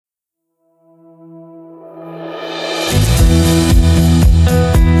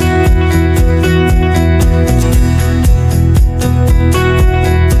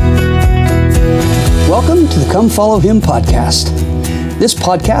Follow Him podcast. This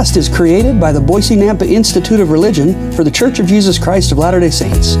podcast is created by the Boise Nampa Institute of Religion for the Church of Jesus Christ of Latter-day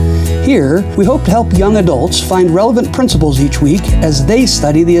Saints. Here, we hope to help young adults find relevant principles each week as they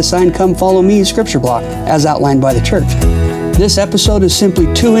study the assigned Come Follow Me scripture block as outlined by the church. This episode is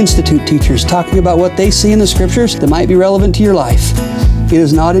simply two Institute teachers talking about what they see in the scriptures that might be relevant to your life. It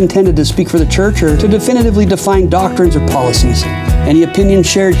is not intended to speak for the church or to definitively define doctrines or policies. Any opinions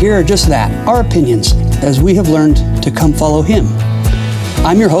shared here are just that, our opinions, as we have learned to come follow Him.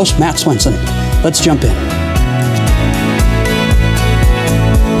 I'm your host, Matt Swenson. Let's jump in.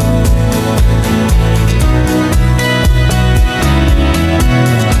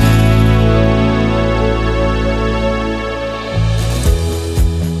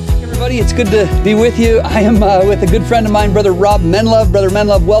 It's good to be with you. I am with a good friend of mine, Brother Rob Menlove. Brother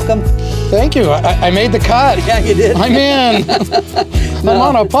Menlove, welcome. Thank you. I made the cut. Yeah, you did. I'm in. I'm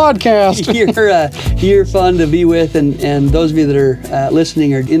on a podcast. You're fun to be with, and those of you that are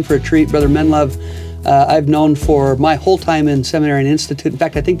listening are in for a treat. Brother Menlove, I've known for my whole time in Seminary and Institute. In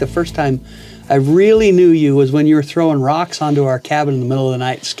fact, I think the first time I really knew you was when you were throwing rocks onto our cabin in the middle of the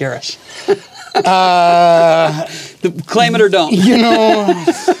night to scare us. Claim it or don't. You know,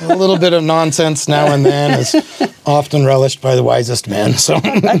 a little bit of nonsense now and then is often relished by the wisest men. So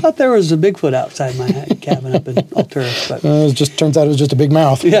I thought there was a Bigfoot outside my cabin up in Alturas. But it just turns out it was just a big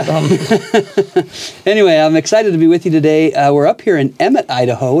mouth. Yeah. Anyway, I'm excited to be with you today. We're up here in Emmett,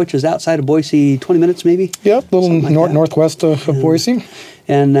 Idaho, which is outside of Boise, 20 minutes maybe. Yep, a little northwest of Boise.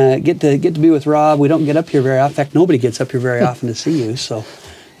 And get to be with Rob. We don't get up here very often. In fact, nobody gets up here very often to see you. So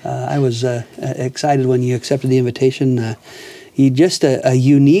I was excited when you accepted the invitation. You're just a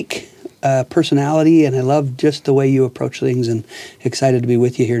unique personality, and I love just the way you approach things, and excited to be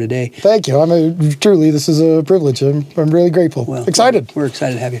with you here today. Thank you. Truly, this is a privilege. I'm really grateful. Well, excited. We're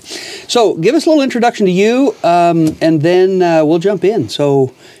excited to have you. So give us a little introduction to you, and then we'll jump in.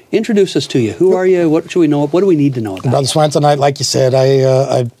 So introduce us to you. Who are you? What should we know? What do we need to know about Brother Swenson, like you said,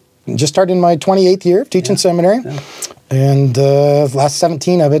 I just started my 28th year of teaching seminary. Yeah. And the last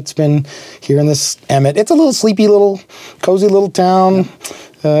 17 of it's been here in this Emmett. It's a little sleepy, cozy little town.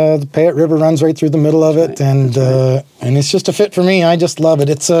 The Payette River runs right through the middle of it, and it's just a fit for me. I just love it.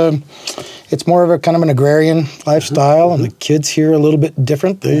 It's more of a kind of an agrarian lifestyle, and the kids here are a little bit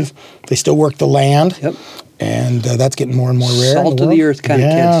different. They still work the land, and that's getting more and more rare. Salt of the earth kind of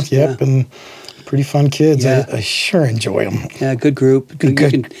kids. Yep, and pretty fun kids. Yeah. I sure enjoy them. Yeah, good group. You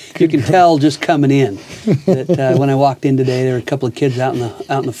can tell just coming in that when I walked in today, there were a couple of kids out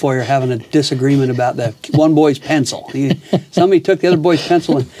in the foyer having a disagreement about the one boy's pencil. Somebody took the other boy's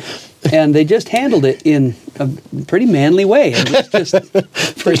pencil and they just handled it in a pretty manly way. It was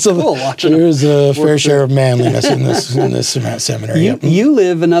just cool watching. There's a fair share of manliness in this seminary. You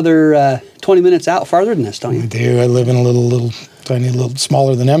live another 20 minutes out farther than this, don't you? I do. I live in a little tiny, a little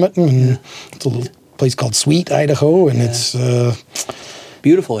smaller than Emmett, and it's a little place called Sweet, Idaho, and it's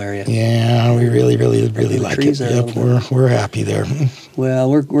beautiful area. Yeah, we really like it. Yep, we're happy there. Well,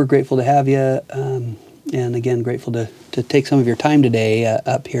 we're grateful to have you, and again grateful to take some of your time today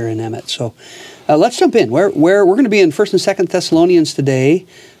up here in Emmett. So let's jump in. We're going to be in 1st and 2nd Thessalonians today.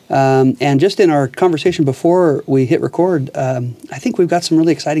 And just in our conversation before we hit record, I think we've got some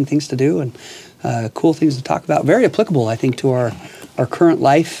really exciting things to do and cool things to talk about. Very applicable, I think, to our current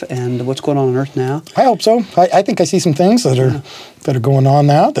life and what's going on earth now. I hope so. I think I see some things that are going on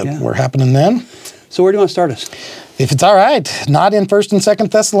now that were happening then. So where do you want to start us? If it's all right, not in 1st and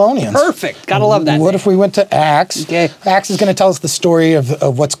 2nd Thessalonians. Perfect. Gotta love that. What if we went to Acts? Okay. Acts is going to tell us the story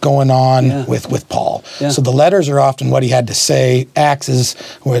of what's going on with Paul. Yeah. So the letters are often what he had to say. Acts is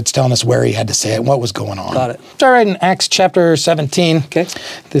where it's telling us where he had to say it and what was going on. Got it. It's all right in Acts chapter 17. Okay.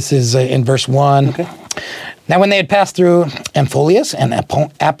 This is in verse 1. Okay. Now, when they had passed through Amphipolis and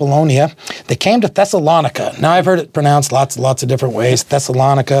Apollonia, they came to Thessalonica. Now, I've heard it pronounced lots of different ways.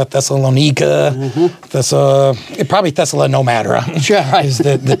 Thessalonica, Thessalonica, probably Thessalonomatra is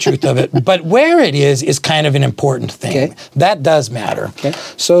the truth of it. But where it is kind of an important thing. Okay. That does matter. Okay.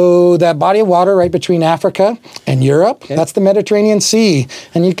 So that body of water right between Africa and Europe, that's the Mediterranean Sea.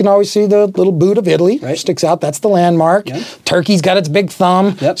 And you can always see the little boot of Italy sticks out. That's the landmark. Yep. Turkey's got its big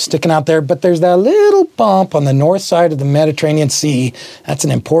thumb sticking out there. But there's that little bump on the north side of the Mediterranean Sea. That's an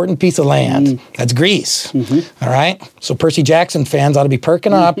important piece of land. That's Greece. All right? So Percy Jackson fans ought to be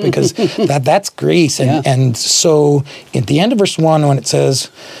perking up because that's Greece. And so at the end of verse 1, when it says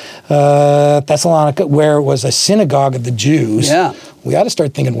Thessalonica, where was a synagogue of the Jews, we ought to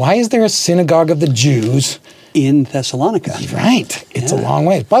start thinking, why is there a synagogue of the Jews in Thessalonica. Right. It's a long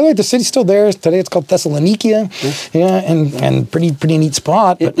way. By the way, the city's still there. Today it's called Thessaloniki. Yeah, and pretty neat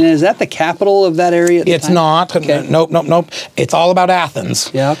spot. But And is that the capital of that area at the it's time? not. Okay. Nope. It's all about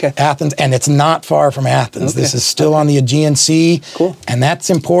Athens. Yeah, okay. Athens, and it's not far from Athens. Okay. This is still on the Aegean Sea. Cool. And that's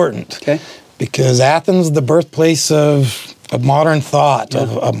important. Okay. Because Athens is the birthplace of modern thought,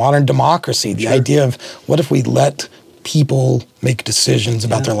 of modern democracy. The idea of what if we let people make decisions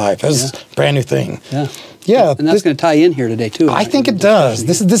about their life. That's a brand new thing. Yeah. And that's going to tie in here today, too. I think it does.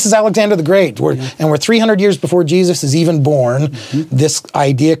 This is Alexander the Great. And we're 300 years before Jesus is even born. This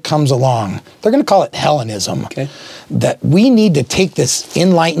idea comes along. They're going to call it Hellenism. Okay. That we need to take this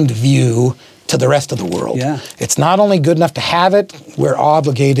enlightened view to the rest of the world. Yeah. It's not only good enough to have it, we're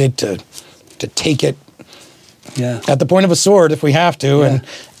obligated to take it at the point of a sword if we have to.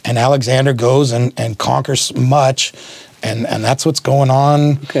 And Alexander goes and conquers much. And that's what's going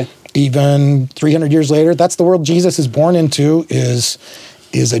on. Okay. Even 300 years later, that's the world Jesus is born into, is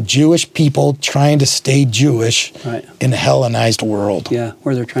a Jewish people trying to stay Jewish in a Hellenized world. Yeah,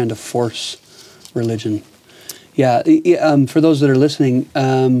 where they're trying to force religion. Yeah, for those that are listening,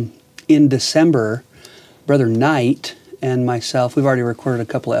 in December, Brother Knight and myself, we've already recorded a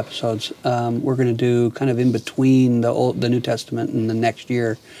couple of episodes. We're going to do kind of in between the New Testament and the next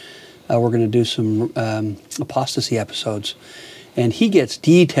year. We're going to do some apostasy episodes. And he gets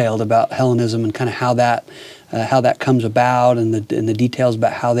detailed about Hellenism and kind of how that comes about and the details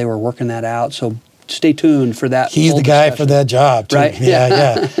about how they were working that out. So stay tuned for that. He's the guy for that job, too. Right?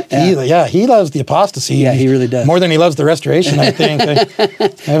 Yeah. He loves the apostasy. Yeah, he really does. More than he loves the restoration, I think. I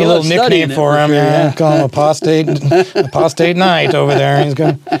have a little nickname for him. Call him Apostate Knight over there. He's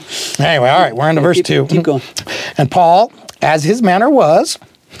going. Anyway, all right, we're on to verse 2. Keep going. And Paul, as his manner was,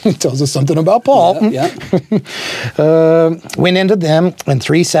 he tells us something about Paul. Went into them and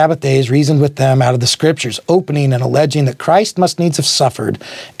 3 Sabbath days reasoned with them out of the Scriptures, opening and alleging that Christ must needs have suffered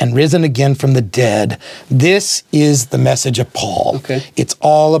and risen again from the dead. This is the message of Paul. Okay. It's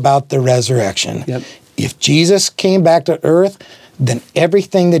all about the resurrection. Yep. If Jesus came back to earth, then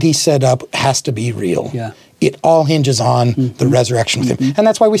everything that he set up has to be real. Yeah. It all hinges on the resurrection with him. And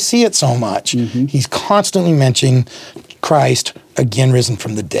that's why we see it so much. He's constantly mentioning Christ again risen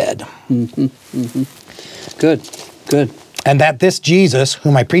from the dead. Good. And that this Jesus,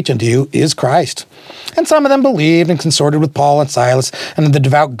 whom I preach unto you, is Christ. And some of them believed and consorted with Paul and Silas, and of the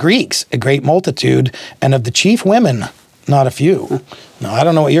devout Greeks, a great multitude, and of the chief women, not a few. Now, I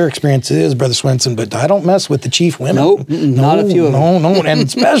don't know what your experience is, Brother Swenson, but I don't mess with the chief women. Nope, not a few of them. No, and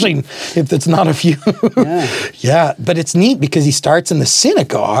especially if it's not a few. Yeah, but it's neat because he starts in the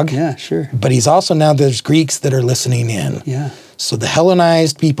synagogue. Yeah, sure. But he's also now, there's Greeks that are listening in. Yeah. So the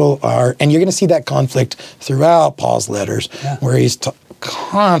Hellenized people are, and you're going to see that conflict throughout Paul's letters, where he's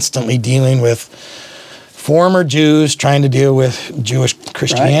constantly dealing with former Jews trying to deal with Jewish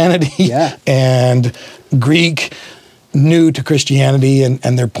Christianity and Greek new to Christianity,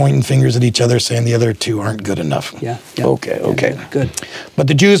 and they're pointing fingers at each other saying the other two aren't good enough. Yeah. Okay. Good. But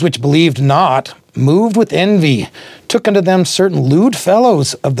the Jews which believed not, moved with envy, took unto them certain lewd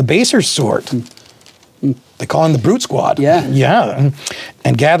fellows of the baser sort. They call him the brute squad. Yeah.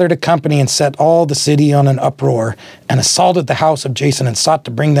 And gathered a company and set all the city on an uproar and assaulted the house of Jason and sought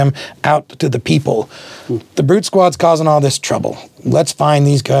to bring them out to the people. The brute squad's causing all this trouble. Let's find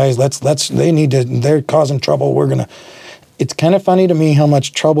these guys. They're causing trouble. It's kind of funny to me how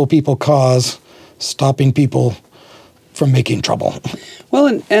much trouble people cause stopping people from making trouble. Well,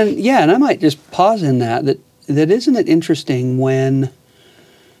 and I might just pause in that isn't it interesting when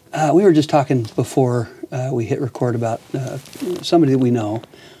we were just talking before we hit record about somebody that we know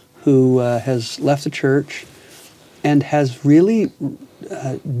who has left the church and has really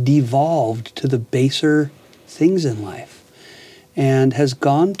devolved to the baser things in life and has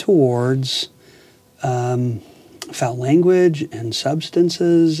gone towards foul language and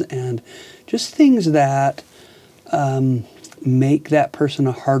substances and just things that make that person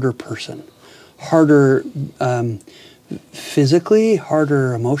a harder person, harder physically,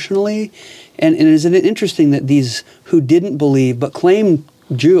 harder emotionally. And isn't it interesting that these who didn't believe but claimed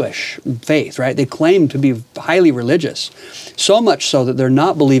Jewish faith, right? They claim to be highly religious, so much so that they're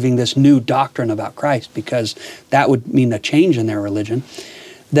not believing this new doctrine about Christ because that would mean a change in their religion.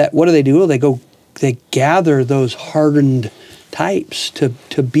 That what do? They gather those hardened types to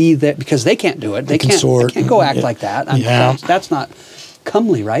be that because they can't do it. They can't go act like that. That's not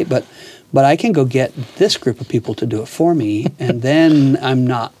comely, right? But I can go get this group of people to do it for me, and then I'm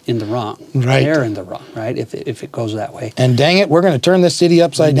not in the wrong. Right. They're in the wrong, right? If it goes that way. And dang it, we're going to turn this city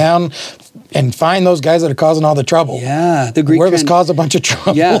upside down and find those guys that are causing all the trouble. Yeah, the Greek whoever's caused a bunch of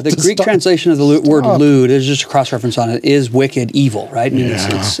trouble. Yeah, the Greek translation of the word lewd is just a cross reference on it. Is wicked, evil, right? I mean,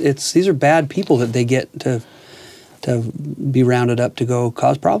 it's these are bad people that they get to be rounded up to go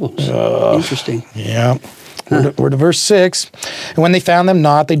cause problems. Interesting. Yeah. We're to verse 6. And when they found them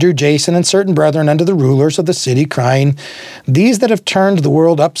not, they drew Jason and certain brethren unto the rulers of the city, crying, These that have turned the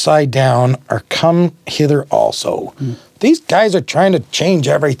world upside down are come hither also. These guys are trying to change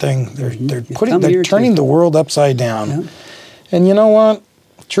everything. They're turning the world upside down. Yeah. And you know what?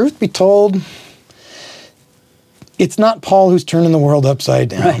 Truth be told, it's not Paul who's turning the world upside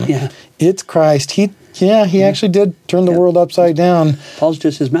down. Right, yeah. It's Christ. He actually did turn the world upside down. Paul's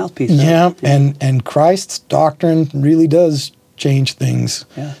just his mouthpiece. Yeah, and Christ's doctrine really does change things.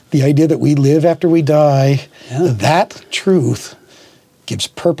 Yeah. The idea that we live after we die, that truth gives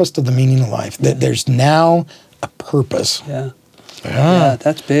purpose to the meaning of life. That there's now a purpose. Yeah. Yeah,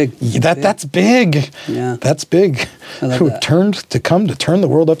 that's big. That's big. Yeah. That's big. I love Who that. come to turn the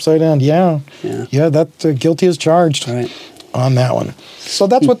world upside down. Yeah. That guilty is charged. Right. On that one. So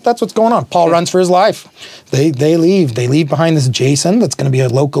that's what's going on. Paul runs for his life. They leave. They leave behind this Jason that's going to be a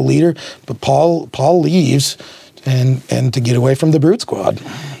local leader, but Paul leaves and to get away from the brute squad.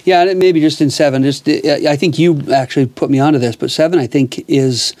 Yeah, and maybe just in 7, I think you actually put me onto this, but 7 I think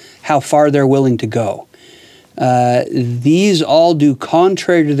is how far they're willing to go. These all do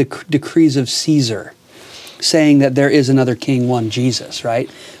contrary to the decrees of Caesar, saying that there is another king, one Jesus, right?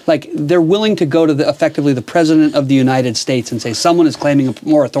 Like, they're willing to go to effectively the president of the United States and say, someone is claiming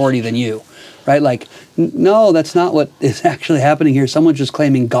more authority than you, right? Like, no, that's not what is actually happening here. Someone's just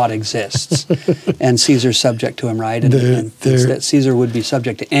claiming God exists, and Caesar's subject to him, right? And that Caesar would be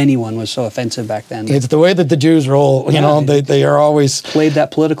subject to anyone was so offensive back then. It's the way that the Jews roll. You know, they are always played that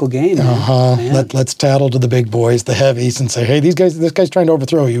political game. Let's tattle to the big boys, the heavies, and say, hey, this guy's trying to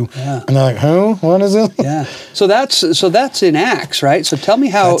overthrow you. Yeah. And they're like, who? What is it? Yeah. So that's in Acts, right? So tell me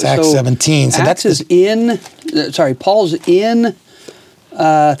how. That's Acts 17. So Acts is in. Paul's in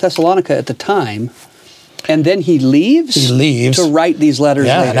Thessalonica at the time, and then he leaves. He leaves to write these letters.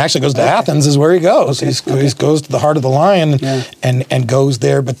 Yeah, later. and actually goes to Athens is where he goes. He goes to the heart of the lion and goes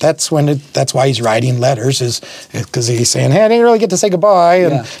there. But that's why he's writing letters, is because he's saying, hey, I didn't really get to say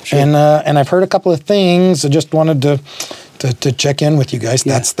goodbye, and I've heard a couple of things. I just wanted to check in with you guys.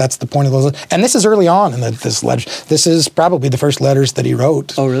 That's the point of those. And this is early on in this letter. This is probably the first letters that he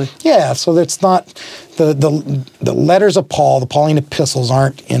wrote. Oh, really? Yeah. So it's not the letters of Paul. The Pauline epistles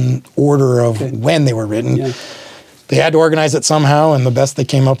aren't in order of when they were written. Yeah. They had to organize it somehow, and the best they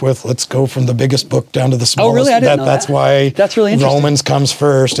came up with, let's go from the biggest book down to the smallest. Oh, really? I didn't know that's that. why that's really interesting. Romans comes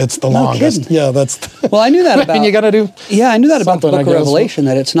first. It's the longest. Kidding. Yeah, that's. Well, I knew that about. And you got to do. Yeah, I knew that about the Book of Revelation,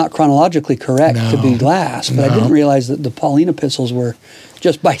 that it's not chronologically correct to be last, but I didn't realize that the Pauline epistles were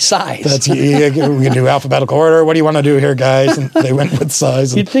just by size. We can do alphabetical order. What do you want to do here, guys? And they went with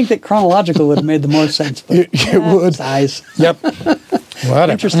size. You'd think that chronological would have made the more sense. But it would. Size. Yep.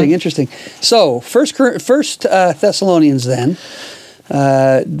 Whatever. Interesting. So, First Thessalonians then.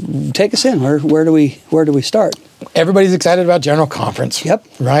 Take us in. Where do we start? Everybody's excited about General Conference. Yep.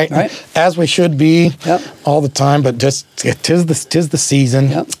 Right. As we should be. Yep. All the time, but just tis the season.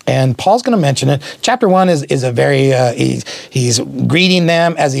 Yep. And Paul's going to mention it. Chapter 1 is a very he's greeting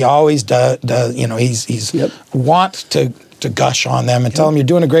them as he always does. You know, he's want to gush on them and tell them you're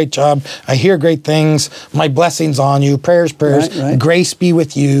doing a great job. I hear great things. My blessings on you. Prayers. Right. Grace be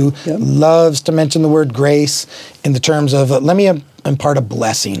with you. Yep. Loves to mention the word grace in the terms of let me impart a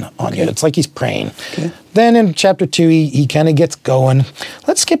blessing on you. It's like he's praying. Okay. Then in chapter 2, he kind of gets going.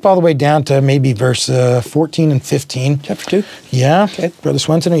 Let's skip all the way down to maybe verse 14 and 15. Chapter 2? Yeah. Okay. Brother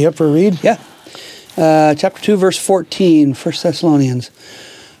Swenson, are you up for a read? Yeah. Chapter 2, verse 14, 1 Thessalonians.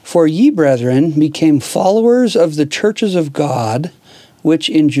 For ye, brethren, became followers of the churches of God, which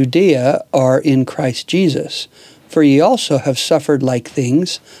in Judea are in Christ Jesus. For ye also have suffered like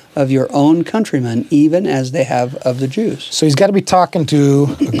things of your own countrymen, even as they have of the Jews. So he's got to be talking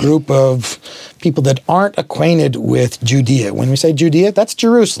to a group of people that aren't acquainted with Judea. When we say Judea, that's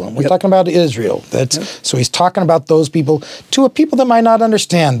Jerusalem. We're talking about Israel. So he's talking about those people to a people that might not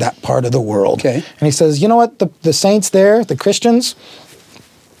understand that part of the world. Okay. And he says, you know what? The saints there, the Christians,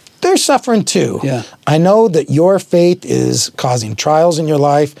 they're suffering too. Yeah. I know that your faith is causing trials in your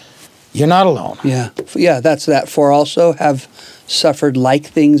life. You're not alone. Yeah, that's that. For also have suffered like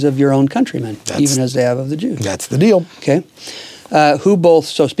things of your own countrymen, even as they have of the Jews. That's the deal. Okay. Who both,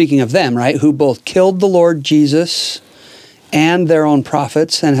 so speaking of them, right, who both killed the Lord Jesus and their own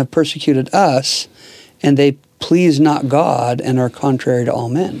prophets and have persecuted us, and they please not God and are contrary to all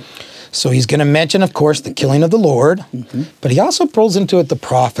men. So he's going to mention, of course, the killing of the Lord, but he also pulls into it the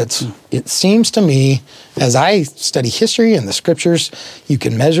prophets. It seems to me, as I study history and the scriptures, you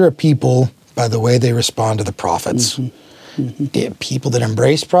can measure a people by the way they respond to the prophets. People that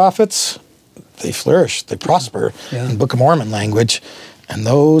embrace prophets, they flourish, they prosper in Book of Mormon language, and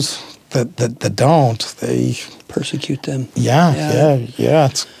those that don't, they persecute them. Yeah.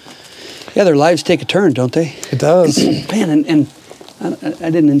 Their lives take a turn, don't they? It does. Man, and I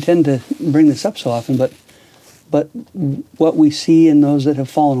didn't intend to bring this up so often, but what we see in those that have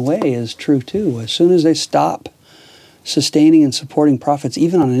fallen away is true too. As soon as they stop sustaining and supporting prophets,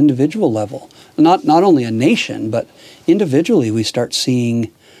 even on an individual level, not only a nation, but individually, we start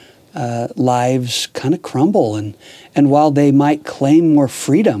seeing lives kind of crumble. And while they might claim more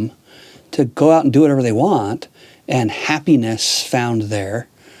freedom to go out and do whatever they want, and happiness found there,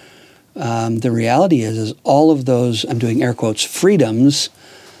 the reality is all of those, I'm doing air quotes, freedoms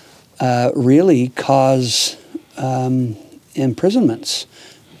really cause imprisonments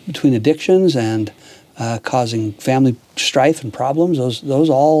between addictions and causing family strife and problems. Those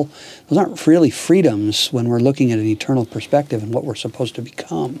aren't really freedoms when we're looking at an eternal perspective and what we're supposed to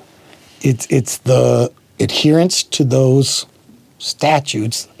become. It's the adherence to those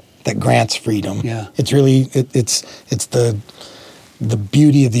statutes that grants freedom. Yeah. It's really it's the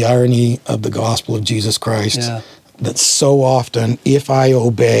beauty of the irony of the gospel of Jesus Christ. Yeah. That so often, if I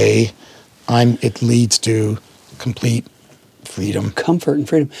obey, it leads to complete freedom. Comfort and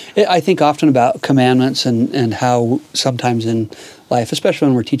freedom. I think often about commandments and how sometimes in life, especially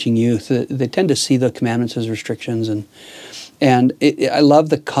when we're teaching youth, they tend to see the commandments as restrictions. And I love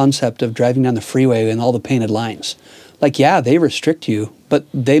the concept of driving down the freeway and all the painted lines. Like, yeah, they restrict you, but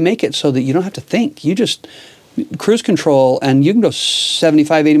they make it so that you don't have to think. You just cruise control, and you can go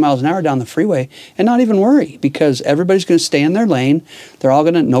 75, 80 miles an hour down the freeway and not even worry, because everybody's going to stay in their lane.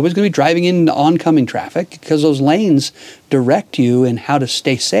 Nobody's going to be driving in oncoming traffic, because those lanes direct you in how to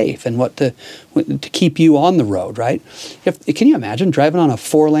stay safe and what to keep you on the road, right? Can you imagine driving on a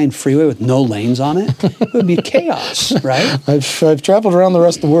 4-lane freeway with no lanes on it? It would be chaos, right? I've traveled around the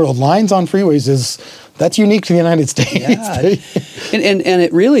rest of the world. Lines on freeways that's unique to the United States. Yeah. and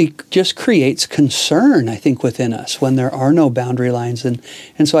it really just creates concern, I think, within us when there are no boundary lines. And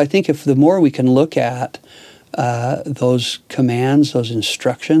so I think if the more we can look at those commands, those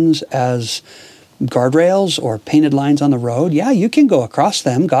instructions as guardrails or painted lines on the road, yeah, you can go across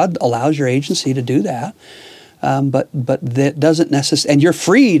them. God allows your agency to do that. But that doesn't necessarily, and you're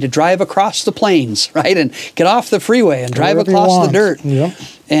free to drive across the plains, right? And get off the freeway and drive across the dirt. Yeah.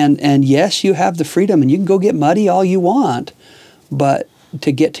 And yes, you have the freedom, and you can go get muddy all you want, but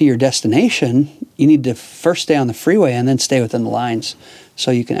to get to your destination, you need to first stay on the freeway and then stay within the lines so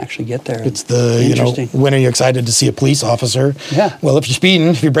you can actually get there. It's when are you excited to see a police officer? Yeah. Well, if you're speeding,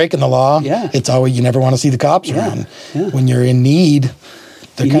 if you're breaking the law, it's always, you never want to see the cops around. Yeah. When you're in need,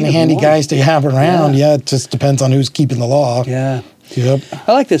 they're kind of handy guys to have around. Yeah, it just depends on who's keeping the law. Yeah. Yep.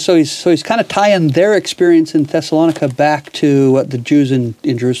 I like this. So he's kind of tying their experience in Thessalonica back to what the Jews in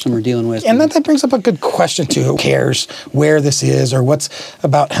Jerusalem are dealing with. And that brings up a good question too. Who cares where this is or what's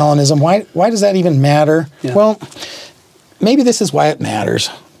about Hellenism? Why does that even matter? Yeah. Well, maybe this is why it matters.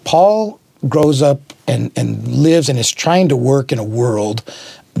 Paul grows up and lives and is trying to work in a world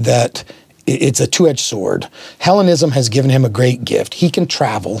that it's a two-edged sword. Hellenism has given him a great gift. He can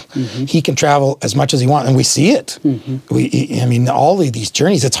travel. Mm-hmm. He can travel as much as he wants, and we see it. Mm-hmm. All of these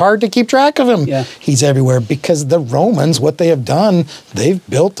journeys, it's hard to keep track of him. Yeah. He's everywhere because the Romans, what they have done, they've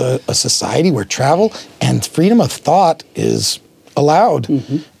built a society where travel and freedom of thought is allowed.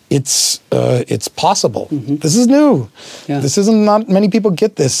 Mm-hmm. It's possible. Mm-hmm. This is new. Yeah. Not many people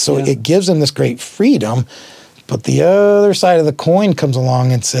get this, so it gives them this great freedom. But the other side of the coin comes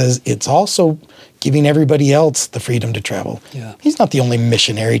along and says it's also giving everybody else the freedom to travel. Yeah. He's not the only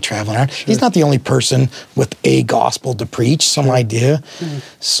missionary traveling around. Sure. He's not the only person with a gospel to preach, some idea. Mm-hmm.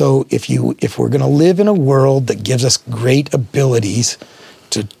 So if we're going to live in a world that gives us great abilities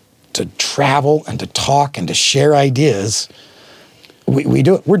to travel and to talk and to share ideas, we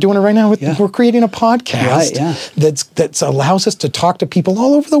do it. We're doing it right now. We're creating a podcast that allows us to talk to people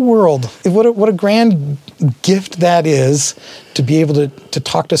all over the world. What a grand gift that is to be able to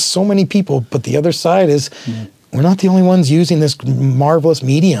talk to so many people. But the other side is we're not the only ones using this marvelous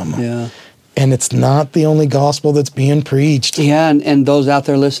medium. Yeah. And it's not the only gospel that's being preached. Yeah, and those out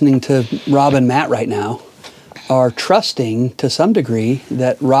there listening to Rob and Matt right now are trusting to some degree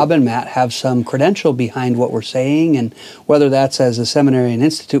that Rob and Matt have some credential behind what we're saying, and whether that's as a seminary and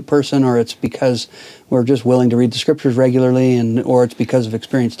institute person, or it's because we're just willing to read the scriptures regularly, or it's because of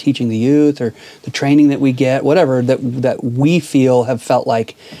experience teaching the youth, or the training that we get, whatever that we have felt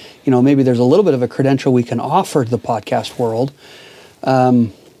like maybe there's a little bit of a credential we can offer to the podcast world.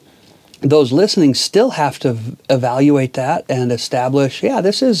 Those listening still have to evaluate that and establish,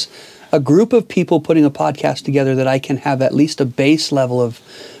 this is a group of people putting a podcast together that I can have at least a base level of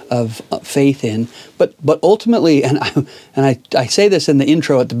faith in. But ultimately, and I say this in the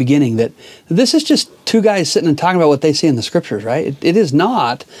intro at the beginning, that this is just two guys sitting and talking about what they see in the scriptures, right? It is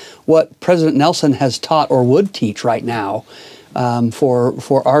not what President Nelson has taught or would teach right now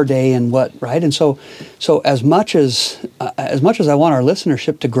for our day and what, right? And so as much as I want our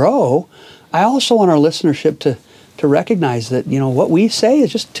listenership to grow, I also want our listenership to recognize that, what we say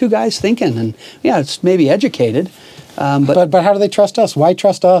is just two guys thinking, and it's maybe educated. But how do they trust us? Why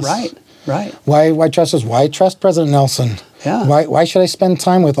trust us? Right. Why trust us? Why trust President Nelson? Yeah. Why should I spend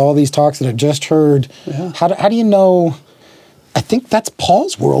time with all these talks that I just heard? Yeah. How do you know? I think that's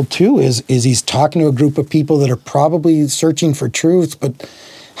Paul's world too. Is he's talking to a group of people that are probably searching for truth, but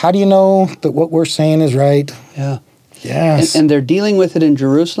how do you know that what we're saying is right? Yeah. Yes. And they're dealing with it in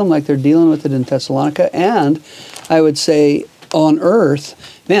Jerusalem like they're dealing with it in Thessalonica, and I would say on earth.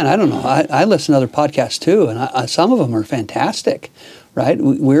 Man, I don't know. I listen to other podcasts too, and some of them are fantastic, right?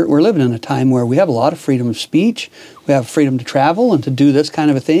 We're living in a time where we have a lot of freedom of speech. We have freedom to travel and to do this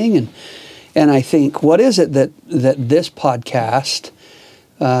kind of a thing. And I think, what is it that this podcast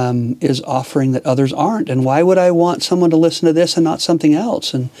is offering that others aren't? And why would I want someone to listen to this and not something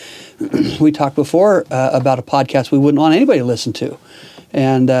else? And we talked before about a podcast we wouldn't want anybody to listen to.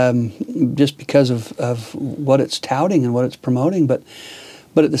 And just because of what it's touting and what it's promoting. But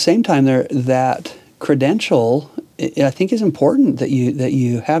at the same time, that credential, I think, is important that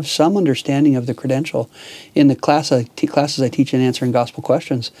you have some understanding of the credential. In the classes I teach in answering gospel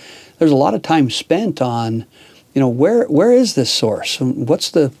questions, there's a lot of time spent on, where is this source?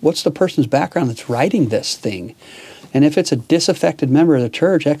 What's the person's background that's writing this thing? And if it's a disaffected member of the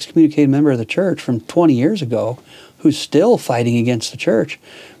church, excommunicated member of the church from 20 years ago, who's still fighting against the church,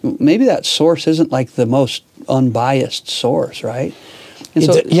 maybe that source isn't like the most unbiased source, right? And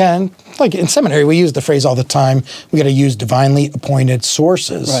so, and like in seminary, we use the phrase all the time, we got to use divinely appointed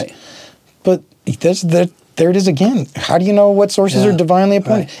sources. Right. But there it is again. How do you know what sources are divinely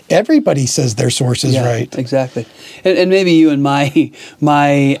appointed? Right. Everybody says their source is right. Exactly. And maybe you and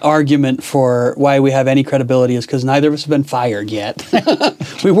my argument for why we have any credibility is because neither of us have been fired yet.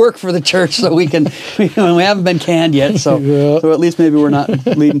 We work for the church, so we haven't been canned yet. So at least maybe we're not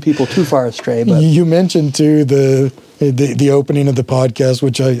leading people too far astray. But you mentioned too the opening of the podcast,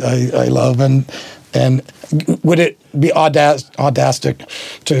 which I love, and would it be audastic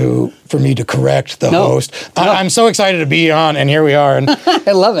for me to correct the host? No. I'm so excited to be on, and here we are. And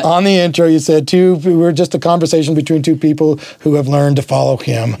I love it. On the intro, you said we're just a conversation between two people who have learned to follow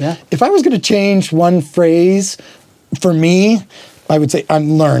him. Yeah. If I was going to change one phrase for me, I would say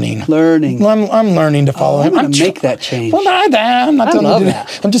I'm learning. I'm learning to follow him. I'm going to make that change. Well, I'm not telling you to do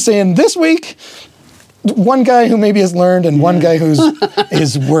that. I'm just saying this week, one guy who maybe has learned and one guy who's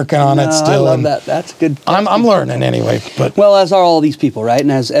is working on it still. I love that. That's good. I'm learning anyway. But well, as are all these people, right?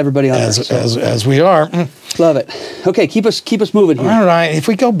 And as everybody on Earth. As we are. Love it. Okay, keep us moving here. All right. If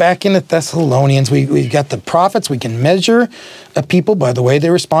we go back into Thessalonians, we've got the prophets. We can measure a people by the way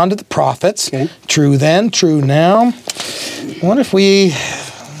they respond to the prophets. Okay. True then, true now. What if we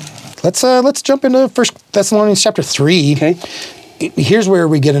let's jump into 1 Thessalonians chapter 3. Okay. Here's where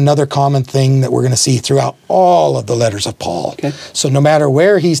we get another common thing that we're going to see throughout all of the letters of Paul. Okay. So no matter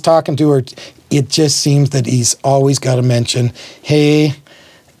where he's talking to her, it just seems that he's always got to mention, hey,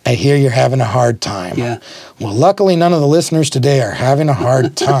 I hear you're having a hard time. Yeah. Well, luckily, none of the listeners today are having a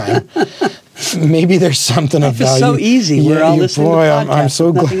hard time. Maybe there's something of value. It's so easy. We're all listening to podcasts. I'm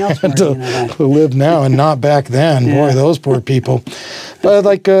so glad to live now and not back then. Yeah. Boy, those poor people. But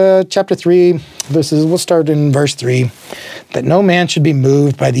like chapter 3, we'll start in verse 3. That no man should be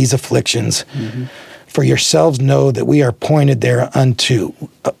moved by these afflictions. Mm-hmm. For yourselves know that we are appointed thereunto.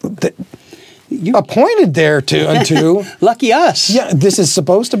 Appointed thereunto. Lucky us. Yeah, this is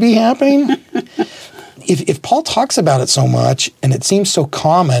supposed to be happening. If Paul talks about it so much, and it seems so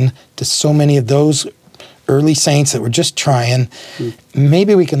common to so many of those early saints that were just trying,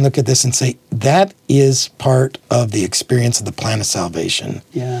 maybe we can look at this and say, that is part of the experience of the plan of salvation.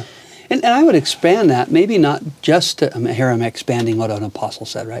 Yeah. And I would expand that, maybe not just to, here I'm expanding what an apostle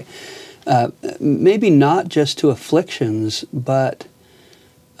said, right? Maybe not just to afflictions, but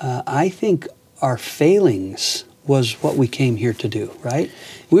I think our failings was what we came here to do, right?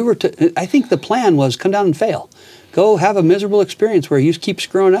 I think the plan was come down and fail. Go have a miserable experience where you keep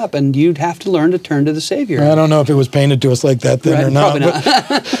screwing up, and you'd have to learn to turn to the Savior. I don't know if it was painted to us like that then or not. Probably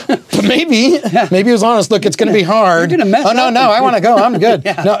not. But maybe it was honest. Look, it's going to be hard. You're gonna mess up. No, I want to go. I'm good.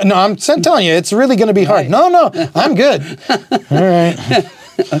 No, I'm telling you, it's really going to be hard. No, I'm good. All right.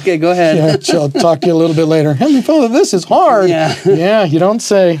 Okay, go ahead. Yeah, I'll talk to you a little bit later. Heavenly Father, this is hard. Yeah, you don't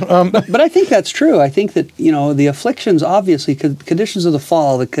say. But I think that's true. I think that, the afflictions, obviously, conditions of the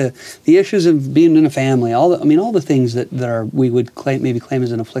fall, the issues of being in a family, all the things that are we would maybe claim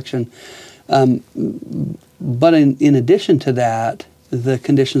as an affliction. But in addition to that, the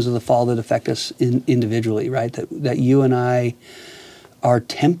conditions of the fall that affect us individually, right? That you and I are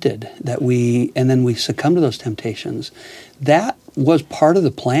tempted, and then we succumb to those temptations. That was part of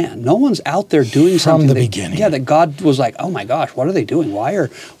the plan. No one's out there doing something from the beginning. Yeah, that God was like, oh my gosh, what are they doing? Why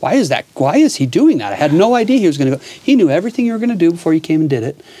is he doing that? I had no idea he was going to go. He knew everything you were going to do before you came and did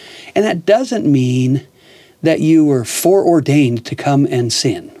it. And that doesn't mean that you were foreordained to come and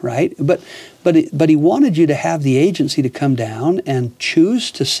sin, right? But he wanted you to have the agency to come down and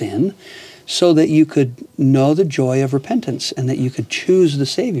choose to sin, so that you could know the joy of repentance and that you could choose the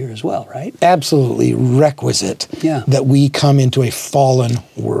Savior as well, right? Absolutely requisite that we come into a fallen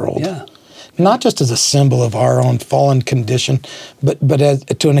world. Yeah. Not just as a symbol of our own fallen condition, but as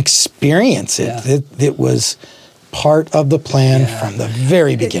to an experience it was part of the plan from the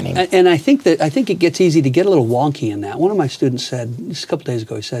very beginning. And I think it gets easy to get a little wonky in that. One of my students said, just a couple days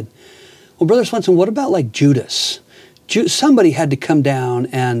ago, he said, well, Brother Swenson, what about like Judas? Somebody had to come down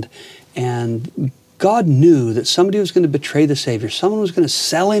and God knew that somebody was going to betray the Savior. Someone was going to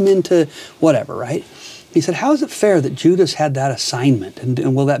sell him into whatever, right? He said, how is it fair that Judas had that assignment?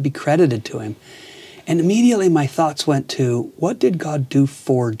 And will that be credited to him? And immediately my thoughts went to, what did God do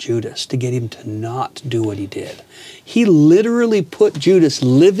for Judas to get him to not do what he did? He literally put Judas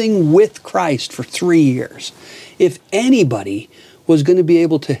living with Christ for 3 years. If anybody was going to be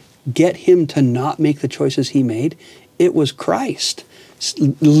able to get him to not make the choices he made, it was Christ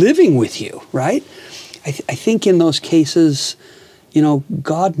living with you, right? I think in those cases,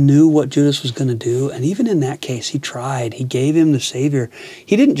 God knew what Judas was going to do, and even in that case, he tried. He gave him the Savior.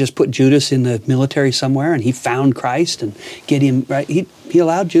 He didn't just put Judas in the military somewhere and he found Christ and get him, right? He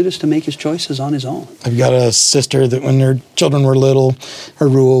allowed Judas to make his choices on his own. I've got a sister that when her children were little, her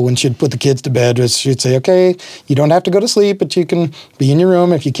rule when she'd put the kids to bed was she'd say, okay, you don't have to go to sleep, but you can be in your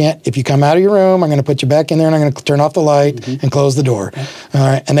room. If you come out of your room, I'm going to put you back in there and I'm going to turn off the light and close the door. Okay. All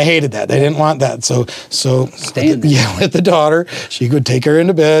right. And they hated that. They didn't want that. So stay in there. Yeah, with the daughter, she would take her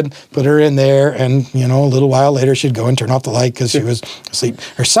into bed, put her in there, and a little while later she'd go and turn off the light because she was asleep.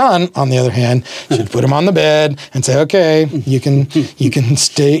 Her son, on the other hand, she'd put him on the bed and say, okay, you can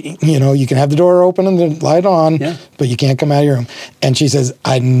stay, you can have the door open and the light on, but you can't come out of your room. And she says,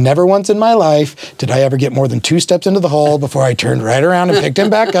 I never once in my life did I ever get more than 2 steps into the hole before I turned right around and picked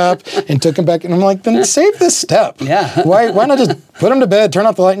him back up and took him back. And I'm like, then save this step. Yeah. Why not just put him to bed, turn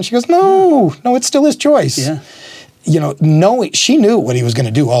off the light? And she goes, no, it's still his choice. Yeah. She knew what he was going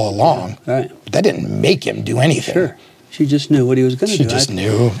to do all along. Right. But that didn't make him do anything. Sure. She just knew what he was going to do. She just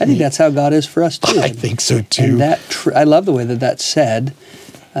knew. I think that's how God is for us too. I think so too. And I love the way that's said.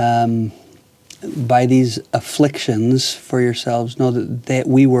 By these afflictions for yourselves, know that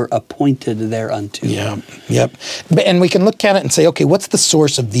we were appointed thereunto. Yeah, yep. And we can look at it and say, okay, what's the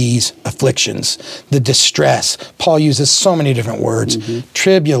source of these afflictions? The distress. Paul uses so many different words.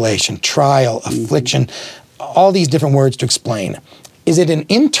 Tribulation, trial, affliction, all these different words to explain. Is it an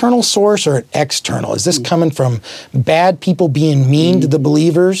internal source or an external? Is this coming from bad people being mean to the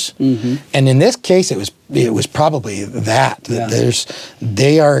believers? And in this case, it was probably that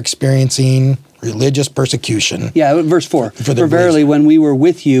they are experiencing religious persecution. Yeah, verse 4. For verily, when we were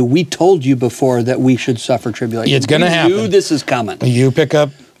with you, we told you before that we should suffer tribulation. It's going to happen. You knew this is coming. You pick up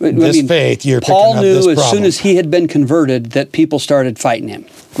this faith, you're Paul picking up this knew problem. as soon as he had been converted that people started fighting him,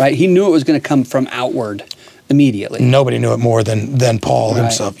 right? He knew it was going to come from outward immediately. Nobody knew it more than Paul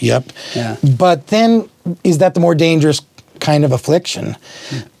himself. Yep. Yeah. But then, is that the more dangerous kind of affliction?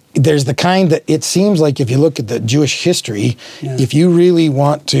 There's the kind that it seems like if you look at the Jewish history, if you really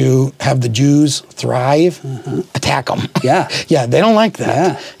want to have the Jews thrive, attack them. Yeah. Yeah, they don't like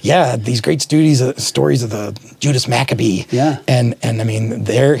that. Yeah, these great stories of the Judas Maccabee. Yeah. And I mean,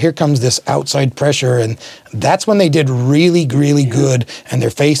 here comes this outside pressure, and that's when they did really, really good, and their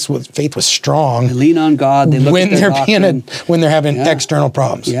faith was strong. They lean on God. They look when at their doctrine. When they're having external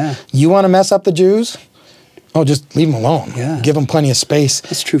problems. Yeah. You want to mess up the Jews? Oh, just leave them alone. Yeah. Give them plenty of space.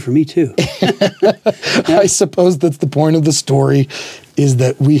 That's true for me too. I suppose that's the point of the story, is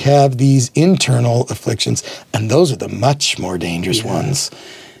that we have these internal afflictions, and those are the much more dangerous ones.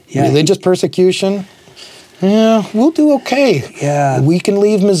 Yeah. Religious persecution. yeah, we'll do okay. Yeah. We can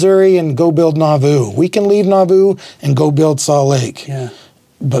leave Missouri and go build Nauvoo. We can leave Nauvoo and go build Salt Lake. Yeah.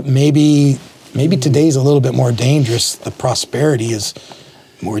 But maybe today's a little bit more dangerous. The prosperity is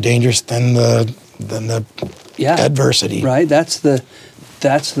more dangerous than the adversity. Right. That's the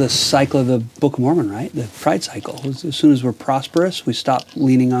cycle of the Book of Mormon, right? The pride cycle. As soon as we're prosperous, we stop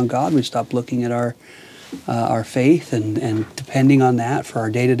leaning on God. We stop looking at our faith and depending on that for our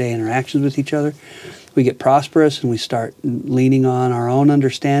day-to-day interactions with each other. We get prosperous and we start leaning on our own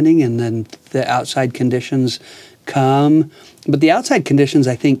understanding, and then the outside conditions come. But the outside conditions,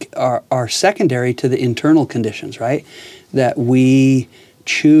 I think, are secondary to the internal conditions, right? That we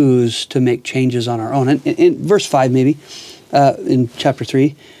choose to make changes on our own. And in verse 5 maybe, in chapter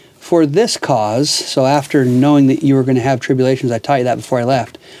 3, for this cause, so after knowing that you were going to have tribulations, I taught you that before I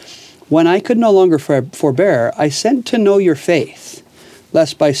left, when I could no longer forbear, I sent to know your faith,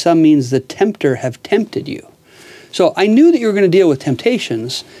 lest by some means the tempter have tempted you. So I knew that you were going to deal with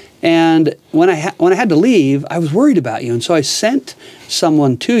temptations, and when I had to leave, I was worried about you, and so I sent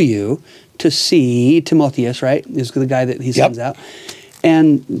someone to you to see Timotheus, right? Is the guy that he sends out.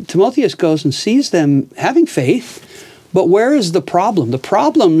 And Timotheus goes and sees them having faith, but where is the problem? The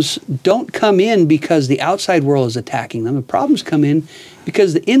problems don't come in because the outside world is attacking them. The problems come in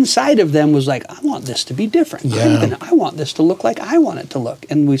because the inside of them was like, I want this to be different. Yeah. I want this to look like I want it to look.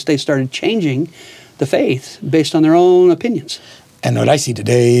 And they started changing the faith based on their own opinions. And what I see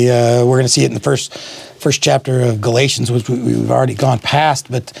today, we're going to see it in the first chapter of Galatians, which we've already gone past.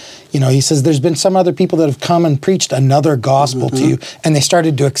 But, he says there's been some other people that have come and preached another gospel to you, and they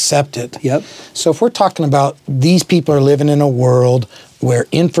started to accept it. Yep. So if we're talking about these people are living in a world where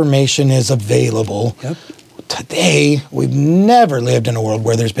information is available, today we've never lived in a world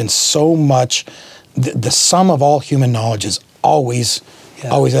where there's been so much, the sum of all human knowledge is always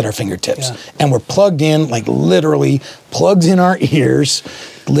at our fingertips. Yeah. And we're plugged in, like literally plugs in our ears,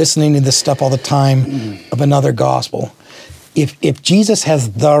 listening to this stuff all the time of another gospel. If Jesus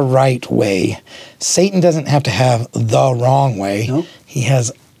has the right way, Satan doesn't have to have the wrong way. Nope. He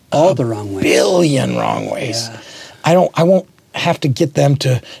has all the wrong ways. Billion wrong ways. Yeah. I won't have to get them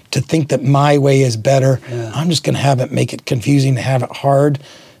to think that my way is better. Yeah. I'm just going to make it confusing, to have it hard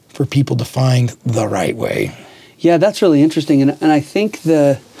for people to find the right way. Yeah, that's really interesting, and I think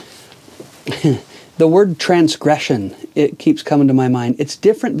the word transgression, it keeps coming to my mind. It's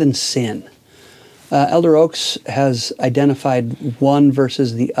different than sin. Elder Oaks has identified one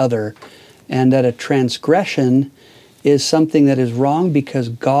versus the other, and that a transgression is something that is wrong because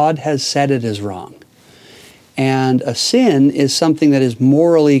God has said it is wrong. And a sin is something that is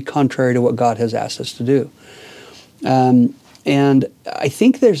morally contrary to what God has asked us to do. And I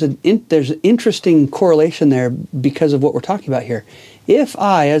think there's an interesting correlation there because of what we're talking about here. If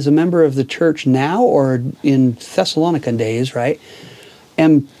I, as a member of the church now or in Thessalonican days, right,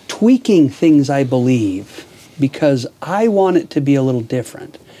 am tweaking things I believe because I want it to be a little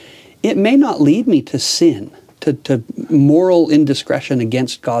different, it may not lead me to sin, to moral indiscretion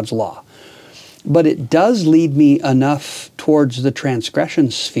against God's law. But it does lead me enough towards the transgression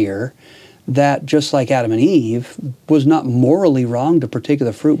sphere that, just like Adam and Eve, was not morally wrong to partake of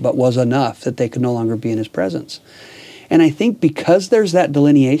the fruit, but was enough that they could no longer be in his presence. And I think because there's that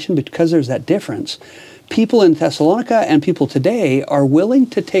delineation, because there's that difference, people in Thessalonica and people today are willing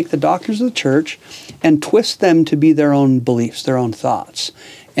to take the doctrines of the church and twist them to be their own beliefs, their own thoughts,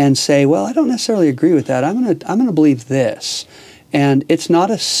 and say, well, I don't necessarily agree with that. I'm going to believe this. And it's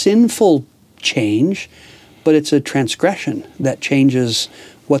not a sinful change, but it's a transgression that changes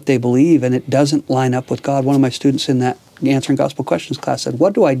what they believe, and it doesn't line up with God. One of my students in that Answering Gospel Questions class said,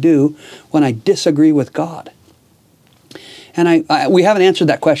 what do I do when I disagree with God? And we haven't answered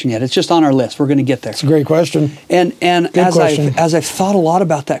that question yet. It's just on our list. We're going to get there. It's a great question. And as I've thought a lot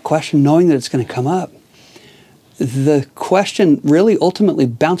about that question, knowing that it's going to come up, the question really ultimately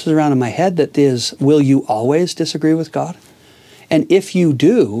bounces around in my head that is, will you always disagree with God? And if you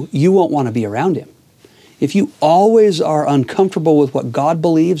do, you won't want to be around him. If you always are uncomfortable with what God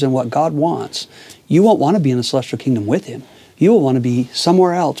believes and what God wants, you won't want to be in the celestial kingdom with him. You will want to be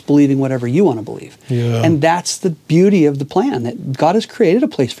somewhere else believing whatever you want to believe. Yeah. And that's the beauty of the plan, that God has created a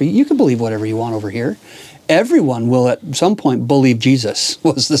place for you. You can believe whatever you want over here. Everyone will at some point believe Jesus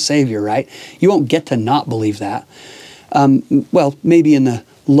was the Savior, right? You won't get to not believe that. Well, maybe in the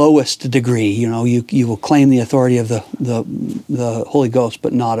lowest degree, you will claim the authority of the Holy Ghost,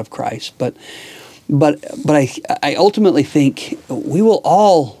 but not of Christ. But I ultimately think we will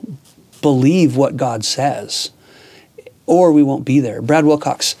all believe what God says, or we won't be there. Brad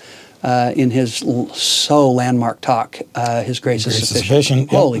Wilcox, in his so landmark talk, His Grace is Sufficient.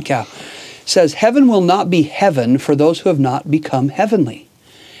 Holy cow. says, heaven will not be heaven for those who have not become heavenly.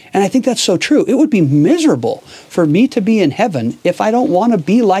 And I think that's so true. It would be miserable for me to be in heaven if I don't want to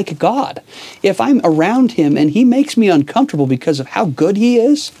be like God. If I'm around him and he makes me uncomfortable because of how good he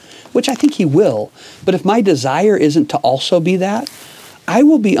is, which I think he will, but if my desire isn't to also be that, I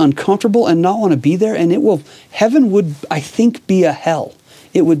will be uncomfortable and not want to be there, and heaven would, I think, be a hell.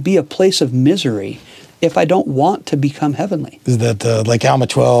 It would be a place of misery if I don't want to become heavenly. Is that like Alma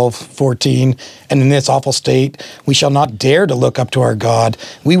 12:14, and in this awful state, we shall not dare to look up to our God.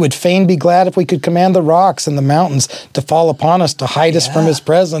 We would fain be glad if we could command the rocks and the mountains to fall upon us, to hide us from his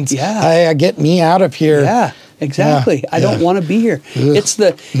presence. Yeah. Get me out of here. Yeah, exactly. I don't want to be here. Ugh. It's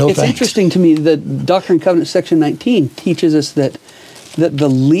Thanks. interesting to me that Doctrine and Covenants section 19 teaches us that the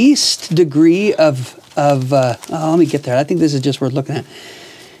least degree of let me get there. I think this is just worth looking at.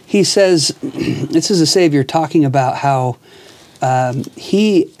 He says, this is the Savior talking about how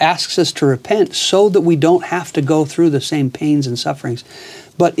he asks us to repent so that we don't have to go through the same pains and sufferings.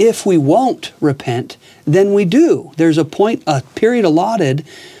 But if we won't repent, then we do. There's a period allotted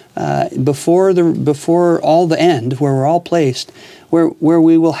before all the end, where we're all placed, where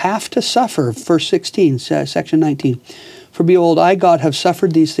we will have to suffer. Verse 16, section 19. For behold, I, God, have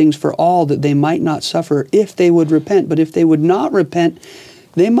suffered these things for all, that they might not suffer if they would repent. But if they would not repent,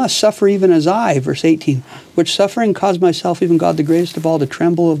 they must suffer even as I, verse 18, which suffering caused myself, even God the greatest of all, to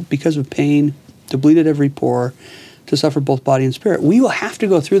tremble because of pain, to bleed at every pore, to suffer both body and spirit. We will have to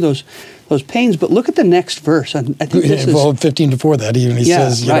go through those pains, but look at the next verse. I think this is... Well, 15 before that, even he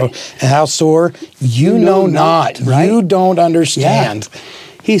says, right. And how sore, you know not, right? You don't understand. Yeah.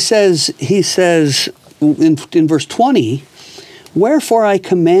 He says in verse 20, wherefore I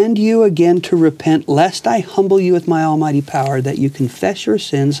command you again to repent, lest I humble you with my almighty power, that you confess your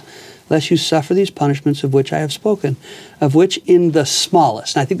sins, lest you suffer these punishments of which I have spoken, of which in the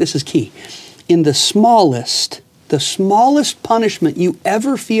smallest, and I think this is key, in the smallest punishment you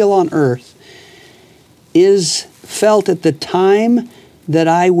ever feel on earth is felt at the time that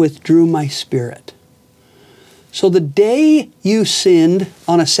I withdrew my spirit. So the day you sinned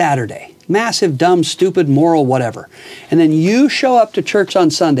on a Saturday, massive, dumb, stupid, moral, whatever, and then you show up to church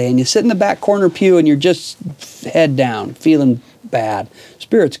on Sunday and you sit in the back corner pew and you're just head down, feeling bad,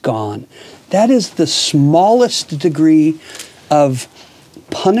 spirit's gone. That is the smallest degree of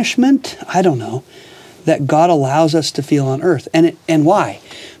punishment, I don't know, that God allows us to feel on earth. And why?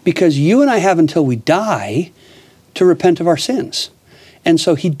 Because you and I have until we die to repent of our sins. And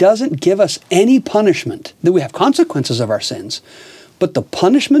so he doesn't give us any punishment, that we have consequences of our sins. But the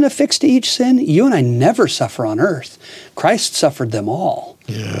punishment affixed to each sin, you and I never suffer on earth. Christ suffered them all.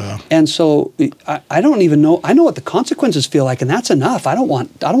 Yeah. And so I don't even know. I know what the consequences feel like, and that's enough. I don't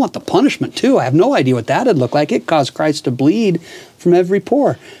want the punishment too. I have no idea what that'd look like. It caused Christ to bleed from every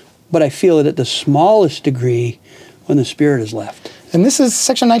pore. But I feel it at the smallest degree when the Spirit is left. And this is,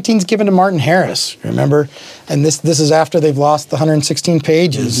 section 19 is given to Martin Harris, remember? And this is after they've lost the 116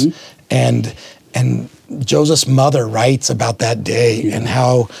 pages. Mm-hmm. And Joseph's mother writes about that day and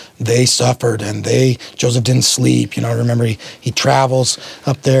how they suffered, and Joseph didn't sleep. Remember he travels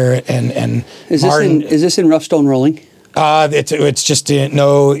up there, and is Martin... Is this in Rough Stone Rolling? It's just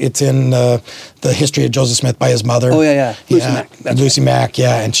it's in the History of Joseph Smith by his mother. Oh yeah, Lucy Mack. Lucy Mack,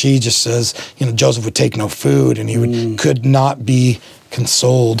 and she just says, Joseph would take no food, and he could not be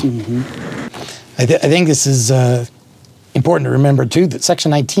consoled. Mm-hmm. I think this is important to remember too, that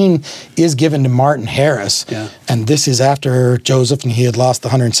section 19 is given to Martin Harris, and this is after Joseph, and he had lost the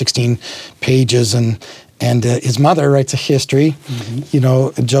 116 pages, and his mother writes a history,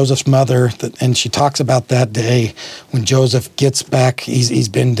 Joseph's mother, and she talks about that day when Joseph gets back. He's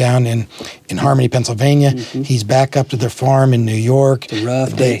been down in Harmony, Pennsylvania. Mm-hmm. He's back up to their farm in New York. It's a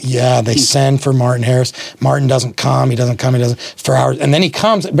rough day. They send for Martin Harris. Martin doesn't come. He doesn't for hours. And then he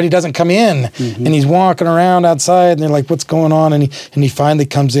comes, but he doesn't come in. Mm-hmm. And he's walking around outside, and they're like, what's going on? And he finally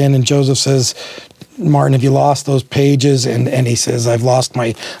comes in, and Joseph says, Martin, have you lost those pages? And he says, I've lost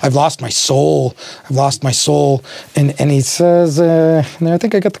my soul. I've lost my soul. And he says, and I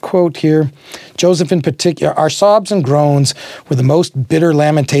think I got the quote here. Joseph in particular, our sobs and groans were the most bitter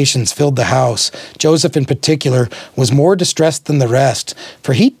lamentations filled the house. Joseph in particular was more distressed than the rest,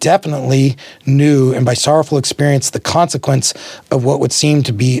 for he definitely knew, and by sorrowful experience, the consequence of what would seem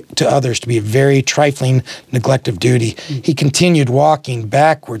to be to others to be a very trifling neglect of duty. He continued walking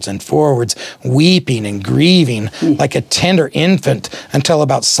backwards and forwards, weeping and grieving like a tender infant until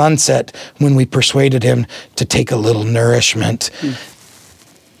about sunset, when we persuaded him to take a little nourishment.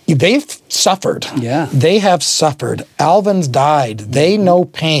 They've suffered. Yeah. They have suffered. Alvin's died. They know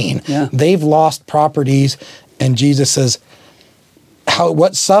pain. Yeah. They've lost properties. And Jesus says,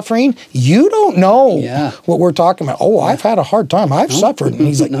 what suffering? You don't know what we're talking about. Oh, I've had a hard time. I've suffered. And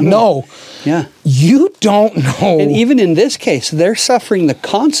he's like, no. Yeah. You don't know. And even in this case, they're suffering the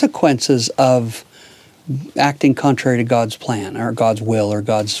consequences of acting contrary to God's plan or God's will or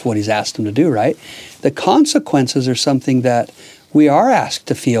God's what he's asked them to do, right? The consequences are something that we are asked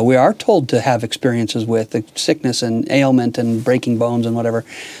to feel. We are told to have experiences with the sickness and ailment and breaking bones and whatever.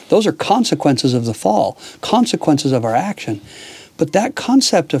 Those are consequences of the fall, consequences of our action. But that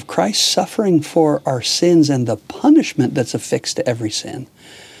concept of Christ suffering for our sins and the punishment that's affixed to every sin,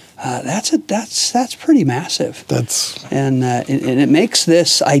 that's pretty massive. And it makes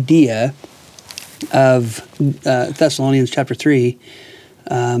this idea of Thessalonians chapter 3,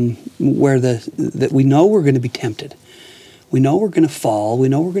 where that we know we're going to be tempted. We know we're going to fall. We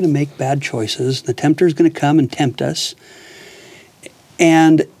know we're going to make bad choices. The tempter is going to come and tempt us.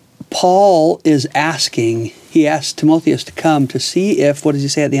 And Paul is asking, he asked Timotheus to come to see if, what does he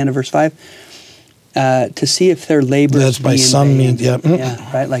say at the end of verse 5? To see if their labors that's by some means, yeah,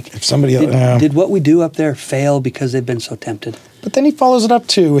 right? Like, if somebody did what we do up there fail because they've been so tempted? But then he follows it up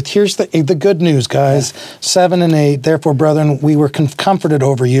too with, here's the good news, guys. 7 and 8, therefore, brethren, we were comforted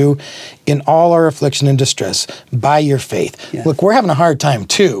over you in all our affliction and distress by your faith. Yeah. Look, we're having a hard time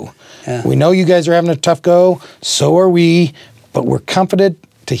too. Yeah. We know you guys are having a tough go. So are we. But we're comforted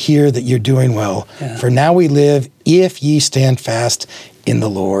to hear that you're doing well. Yeah. For now we live if ye stand fast in the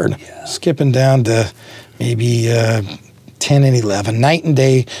Lord. Yeah. Skipping down to maybe 10 and 11, night and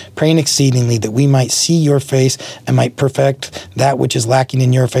day, praying exceedingly that we might see your face and might perfect that which is lacking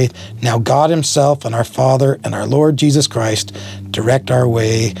in your faith. Now God himself and our Father and our Lord Jesus Christ direct our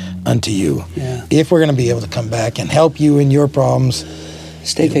way unto you. Yeah. If we're going to be able to come back and help you in your problems,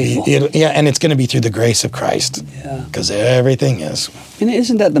 stay faithful. And it's going to be through the grace of Christ. Yeah. Because everything is. And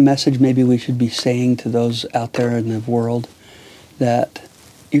isn't that the message maybe we should be saying to those out there in the world? That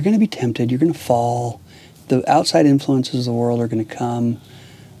you're going to be tempted, you're going to fall, the outside influences of the world are going to come,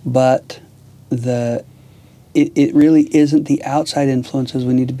 but it really isn't the outside influences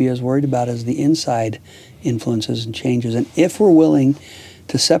we need to be as worried about as the inside influences and changes. And if we're willing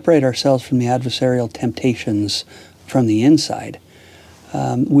to separate ourselves from the adversarial temptations from the inside,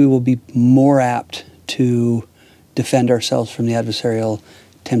 we will be more apt to defend ourselves from the adversarial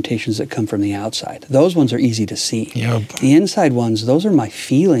temptations that come from the outside. Those ones are easy to see. Yep. The inside ones, those are my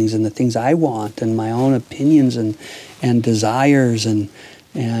feelings and the things I want and my own opinions and desires and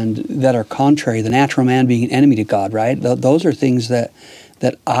that are contrary. The natural man being an enemy to God, right? Those are things that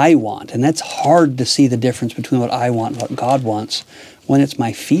I want. And that's hard to see the difference between what I want and what God wants when it's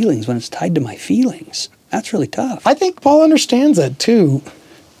my feelings, when it's tied to my feelings. That's really tough. I think Paul understands that too.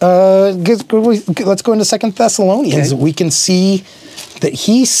 Let's go into 2 Thessalonians. Okay. We can see that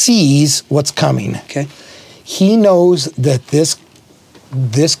he sees what's coming. Okay. He knows that this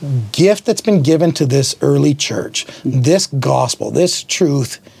gift that's been given to this early church, this gospel, this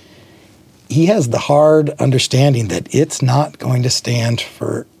truth, he has the hard understanding that it's not going to stand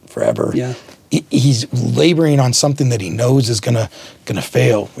forever. Yeah. He's laboring on something that he knows is gonna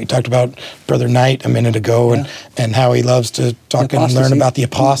fail. We talked about Brother Knight a minute ago and how he loves to talk and learn about the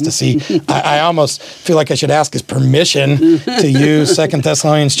apostasy. I almost feel like I should ask his permission to use 2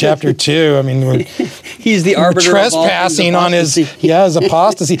 Thessalonians chapter 2. I mean, he's the arbiter trespassing on his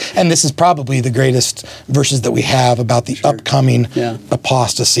apostasy. And this is probably the greatest verses that we have about the upcoming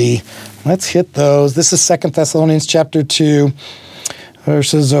apostasy. Let's hit those. This is 2 Thessalonians chapter 2.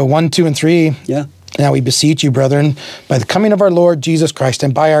 Verses 1, 2, and 3. Yeah. Now we beseech you, brethren, by the coming of our Lord Jesus Christ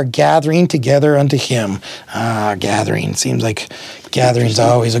and by our gathering together unto him. Gathering. Seems like gathering's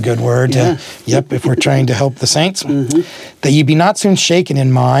always a good word. Yeah. If we're trying to help the saints. That ye be not soon shaken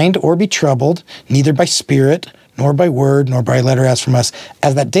in mind or be troubled, neither by spirit, nor by word, nor by letter as from us,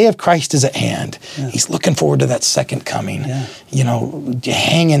 as that day of Christ is at hand. Yeah. He's looking forward to that second coming. Yeah.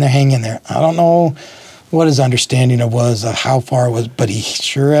 Hang in there. I don't know what his understanding was, how far it was, but he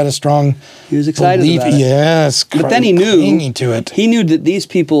sure had a strong He was excited belief. About it. Yes. But then he knew, clinging to it. He knew that these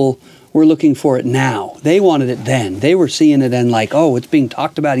people were looking for it now. They wanted it then. They were seeing it and like, oh, it's being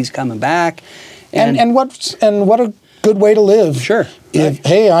talked about, he's coming back. And what a good way to live. Sure.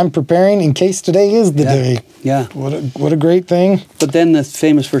 Hey, I'm preparing in case today is the day. Yeah. What a great thing. But then the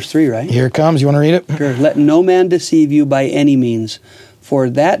famous verse 3, right? Here it comes. You want to read it? Sure. Let no man deceive you by any means, for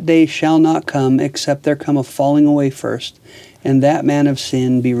that day shall not come, except there come a falling away first, and that man of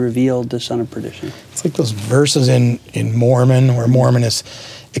sin be revealed, the son of perdition. It's like those verses in Mormon, where Mormon is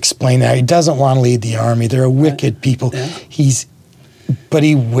explaining that he doesn't want to lead the army. They're a wicked people. Yeah. But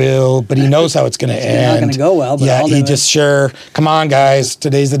he will, but he knows how it's going to end. It's not going to go well, but he just come on, guys,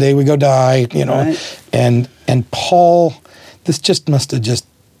 today's the day we go die, Right. And Paul, this just must have just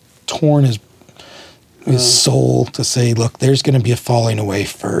torn his soul to say, look, there's going to be a falling away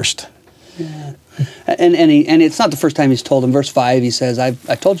first. Yeah. And it's not the first time he's told him. Verse 5, he says, I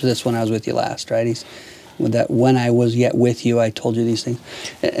told you this when I was with you last, right? He's that when I was yet with you, I told you these things.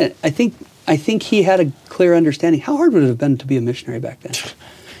 I think he had a clear understanding. How hard would it have been to be a missionary back then?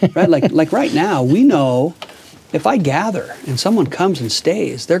 Right? Like right now, we know if I gather and someone comes and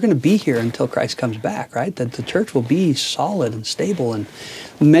stays, they're going to be here until Christ comes back, right? That the church will be solid and stable, and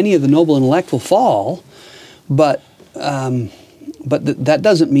many of the noble and elect will fall, but that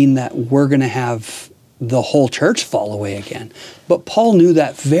doesn't mean that we're going to have the whole church fall away again. But Paul knew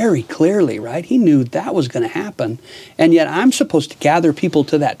that very clearly, right? He knew that was going to happen, and yet I'm supposed to gather people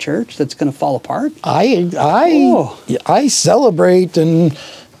to that church that's going to fall apart. I celebrate and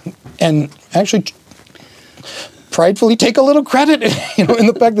actually pridefully take a little credit, in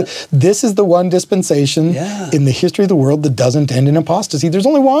the fact that this is the one dispensation in the history of the world that doesn't end in apostasy. There's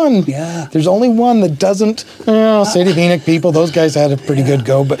only one. Yeah. There's only one that doesn't. City of Enoch people, those guys had a pretty good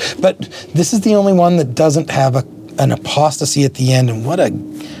go, but this is the only one that doesn't have an apostasy at the end. And what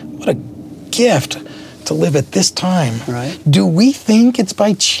a gift to live at this time. Right. Do we think it's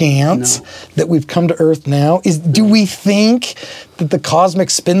by chance that we've come to earth now? Do we think that the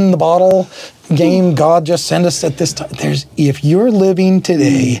cosmic spin the bottle game God just sent us at this time? If you're living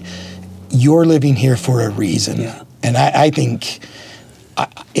today, you're living here for a reason. Yeah. And I think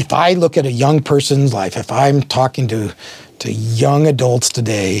if I look at a young person's life, if I'm talking to young adults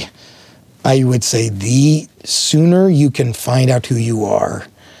today, I would say the sooner you can find out who you are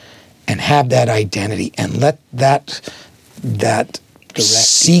and have that identity and let that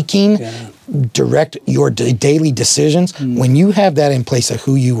seeking direct your daily decisions. When you have that in place of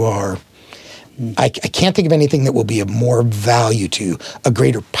who you are, I can't think of anything that will be of more value to you, a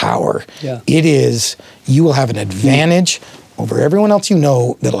greater power. Yeah. It is, you will have an advantage over everyone else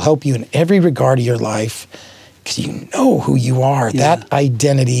that'll help you in every regard of your life because you know who you are. Yeah. That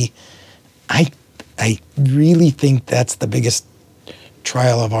identity, I really think that's the biggest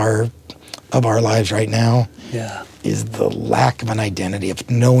trial of our lives right now. Yeah. Is the lack of an identity, of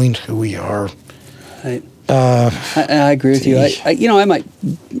knowing who we are. Right. I agree with you. I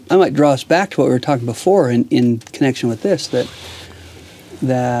might draw us back to what we were talking before in connection with this,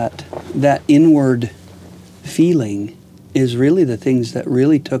 that inward feeling is really the things that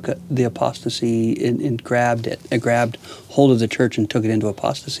really took the apostasy and grabbed hold of the church and took it into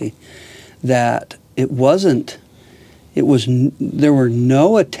apostasy. That there were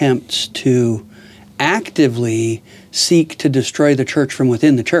no attempts to actively seek to destroy the church from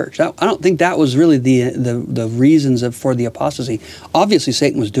within the church. I don't think that was really the reasons for the apostasy. Obviously,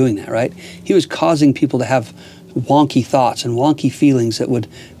 Satan was doing that, right? He was causing people to have wonky thoughts and wonky feelings that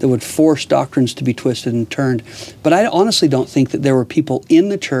would force doctrines to be twisted and turned. But I honestly don't think that there were people in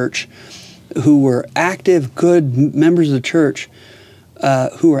the church who were active, good members of the church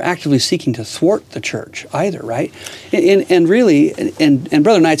who were actively seeking to thwart the church either, right? And really, and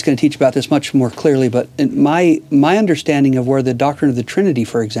Brother Knight's going to teach about this much more clearly, but my understanding of where the doctrine of the Trinity,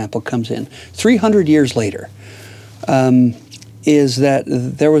 for example, comes in, 300 years later, is that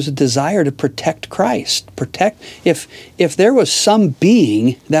there was a desire to protect Christ. If there was some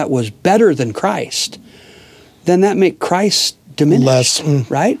being that was better than Christ, then that make Christ diminished,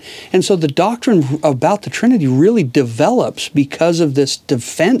 right? And so the doctrine about the Trinity really develops because of this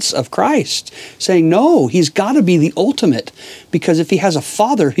defense of Christ, saying, no, he's got to be the ultimate, because if he has a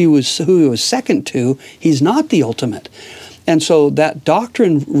father who he was second to, he's not the ultimate. And so that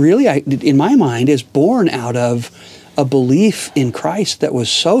doctrine really, in my mind, is born out of a belief in Christ that was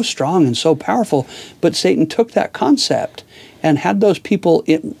so strong and so powerful, but Satan took that concept and had those people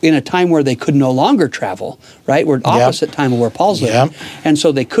in a time where they could no longer travel, right? We're opposite time of where Paul's living. And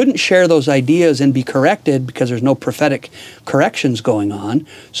so they couldn't share those ideas and be corrected because there's no prophetic corrections going on.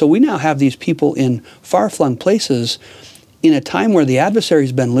 So we now have these people in far-flung places in a time where the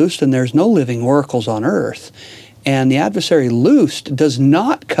adversary's been loosed and there's no living oracles on earth. And the adversary loosed does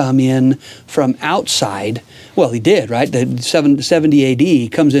not come in from outside. Well, he did, right? The 70 AD, he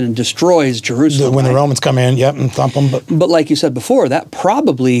comes in and destroys Jerusalem. When the Romans come in, and thump them. But like you said before, that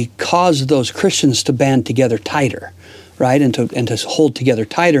probably caused those Christians to band together tighter, right? And to hold together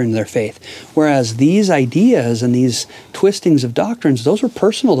tighter in their faith. Whereas these ideas and these twistings of doctrines, those were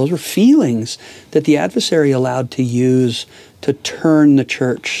personal, those were feelings that the adversary allowed to use to turn the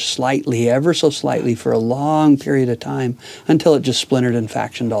church slightly, ever so slightly, for a long period of time until it just splintered and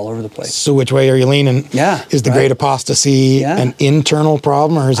factioned all over the place. So which way are you leaning? Yeah. Is the great apostasy an internal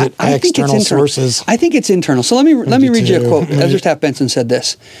problem, or is it external sources? I think it's internal. So let me read you a quote. Ezra Taft Benson said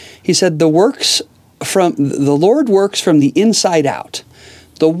this. He said, the works the Lord works from the inside out.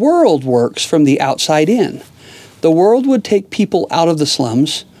 The world works from the outside in. The world would take people out of the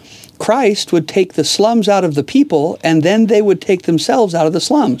slums. Christ would take the slums out of the people, and then they would take themselves out of the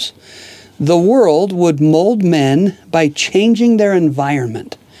slums. The world would mold men by changing their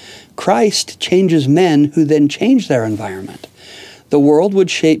environment. Christ changes men who then change their environment. The world would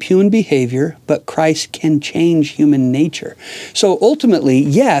shape human behavior, but Christ can change human nature. So ultimately,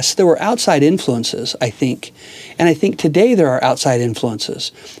 yes, there were outside influences, I think. And I think today there are outside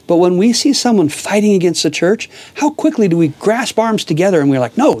influences. But when we see someone fighting against the church, how quickly do we grasp arms together and we're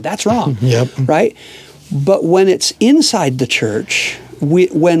like, no, that's wrong. Yep. Right? But when it's inside the church,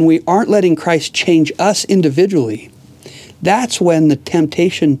 when we aren't letting Christ change us individually, that's when the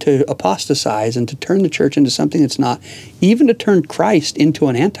temptation to apostatize and to turn the church into something it's not, even to turn Christ into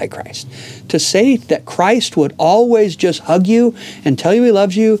an antichrist. To say that Christ would always just hug you and tell you he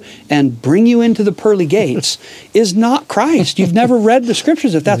loves you and bring you into the pearly gates is not Christ. You've never read the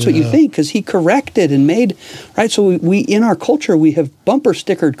scriptures if that's what you think, because he corrected and made, right? So we in our culture, we have bumper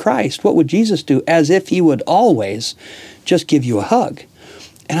stickered Christ. What would Jesus do? As if he would always just give you a hug.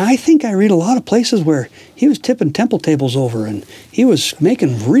 And I think I read a lot of places where he was tipping temple tables over and he was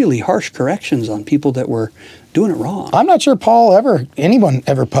making really harsh corrections on people that were doing it wrong. I'm not sure anyone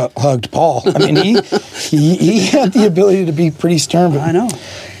ever hugged Paul. I mean, he had the ability to be pretty stern. But I know.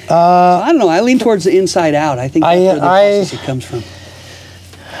 I don't know. I lean towards the inside out. I think that's where the apostasy comes from.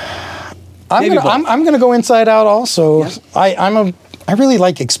 I'm going to go inside out also. Yeah. I really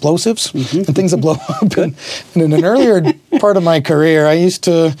like explosives and things that blow up. And in an earlier part of my career,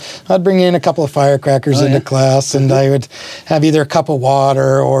 I'd bring in a couple of firecrackers into class, and I would have either a cup of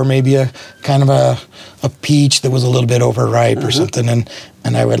water or maybe a kind of a peach that was a little bit overripe or something, and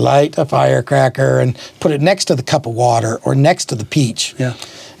I would light a firecracker and put it next to the cup of water or next to the peach. Yeah.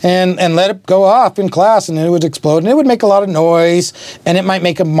 And let it go off in class, and it would explode, and it would make a lot of noise, and it might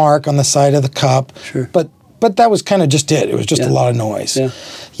make a mark on the side of the cup. Sure. But that was kind of just it. It was just a lot of noise. Yeah.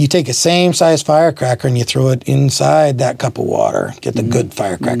 You take a same size firecracker and you throw it inside that cup of water. Get the good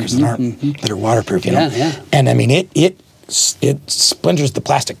firecrackers that are waterproof, you know. Yeah. And I mean, it splinters the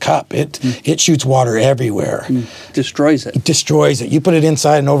plastic cup. It shoots water everywhere. Destroys it. It destroys it. You put it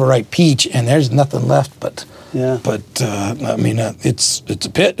inside an overripe peach, and there's nothing left but. Yeah. But I mean, it's a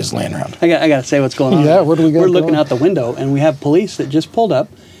pit is laying around. I got to say what's going on. Yeah. What do we got? We're looking out the window, and we have police that just pulled up.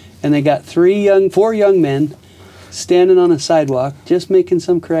 And they got four young men standing on a sidewalk, just making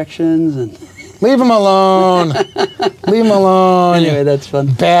some corrections. And leave them alone. Leave them alone. Anyway, that's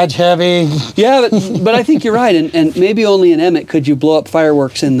fun. Badge heavy. Yeah, but I think you're right. And maybe only in Emmett could you blow up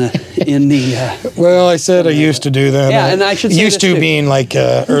fireworks in the. Well, I said I used to do that. Yeah, and I should say used to being like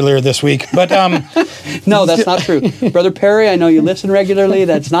earlier this week, but no, that's not true, Brother Perry. I know you listen regularly.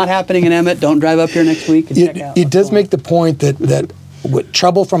 That's not happening in Emmett. Don't drive up here next week and check out. It does make the point that. What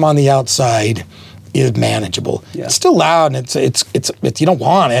trouble from on the outside is manageable. Yeah. It's still loud, and it's you don't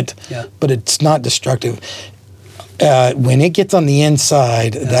want it, but it's not destructive. When it gets on the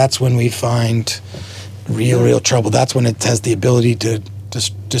inside, that's when we find real trouble. That's when it has the ability to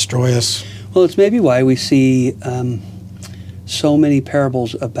destroy us. Well, it's maybe why we see so many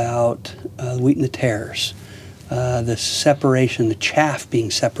parables about the wheat and the tares. The separation, the chaff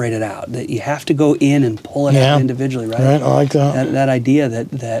being separated out, that you have to go in and pull it out individually, right? Right, I like that. That idea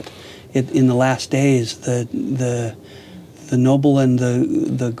that in the last days, the noble and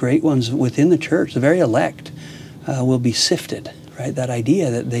the great ones within the church, the very elect, will be sifted, right? That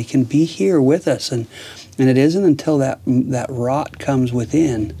idea that they can be here with us, and it isn't until that rot comes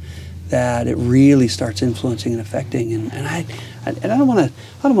within that it really starts influencing and affecting. And I don't want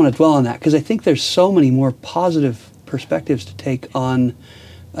to dwell on that, because I think there's so many more positive perspectives to take on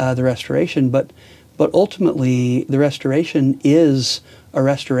the restoration. But ultimately, the restoration is a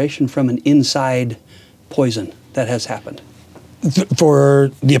restoration from an inside poison that has happened.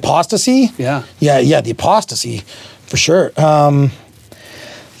 For the apostasy? Yeah, the apostasy, for sure.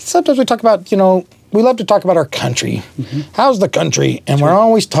 Sometimes we talk about, we love to talk about our country. Mm-hmm. How's the country? And we're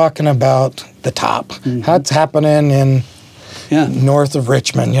always talking about the top. Mm-hmm. How it's happening in north of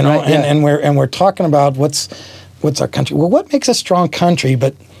Richmond, right, and we're talking about what's our country. Well, what makes a strong country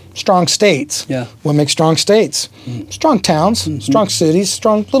but strong states? Yeah. What makes strong states? Mm-hmm. Strong towns, strong cities,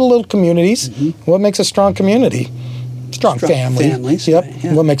 strong little communities. Mm-hmm. What makes a strong community? Strong families. Yep. Right,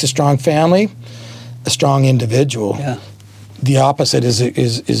 yeah. What makes a strong family? A strong individual. Yeah. The opposite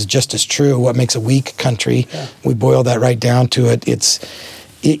is just as true. What makes a weak country? Yeah. We boil that right down to it. It's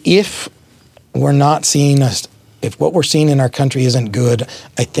if we're not seeing if what we're seeing in our country isn't good,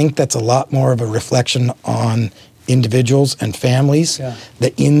 I think that's a lot more of a reflection on individuals and families, Yeah.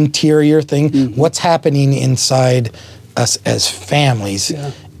 the interior thing, what's happening inside us as families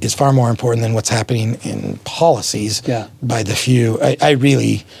is far more important than what's happening in policies by the few. I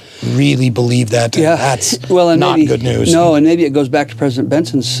really, really believe that. And that's and not maybe, good news. No, and maybe it goes back to President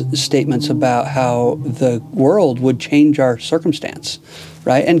Benson's statements about how the world would change our circumstance,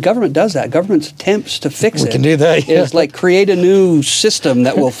 right? And government does that. Government's attempts to fix it. We can do that, is like create a new system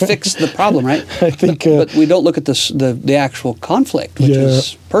that will fix the problem, right? I think, but we don't look at the actual conflict, which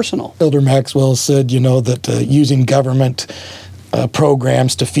is personal. Elder Maxwell said, that using government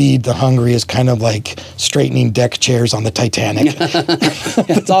programs to feed the hungry is kind of like straightening deck chairs on the Titanic.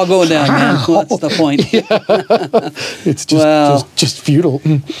 It's all going down, man. What's the point? It's just futile.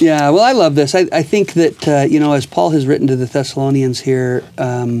 Yeah, well, I love this. I think that, as Paul has written to the Thessalonians here,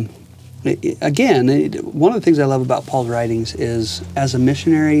 again, one of the things I love about Paul's writings is, as a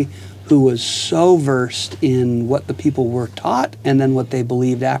missionary who was so versed in what the people were taught and then what they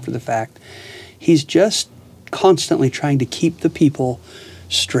believed after the fact, he's just constantly trying to keep the people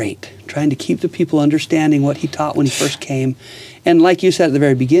straight, trying to keep the people understanding what he taught when he first came. And like you said at the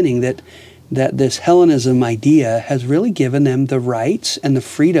very beginning, that this Hellenism idea has really given them the rights and the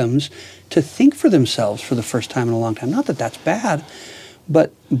freedoms to think for themselves for the first time in a long time. Not that that's bad,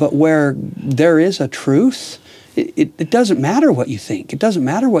 but where there is a truth, it doesn't matter what you think. It doesn't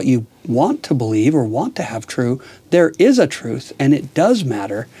matter what you want to believe or want to have true. There is a truth, and it does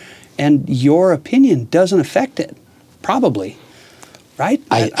matter. And your opinion doesn't affect it, probably, right?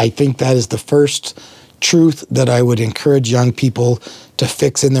 I think that is the first truth that I would encourage young people to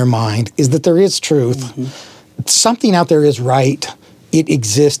fix in their mind, is that there is truth. Mm-hmm. Something out there is right. It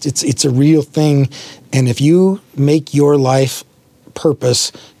exists. It's a real thing. And if you make your life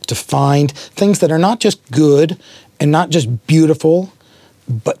purpose to find things that are not just good and not just beautiful,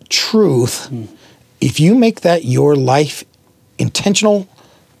 but truth, if you make that your life intentional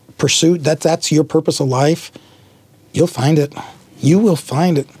pursuit, that's your purpose of life, you'll find it. You will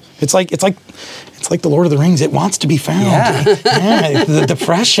find it. It's like the Lord of the Rings. It wants to be found. Yeah. The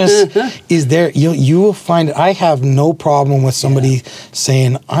precious is there. You will find it. I have no problem with somebody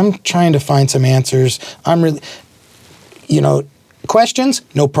saying, I'm trying to find some answers. I'm really, questions,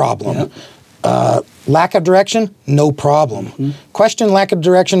 no problem. Lack of direction, no problem. Mm-hmm. Question, lack of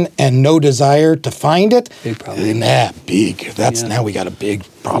direction, and no desire to find it. Big problem. Now we got a big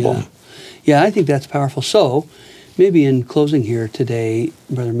problem. Yeah, I think that's powerful. So, maybe in closing here today,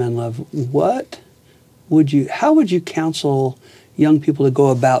 Brother Menlove, how would you counsel young people to go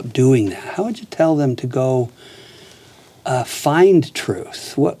about doing that? How would you tell them to go find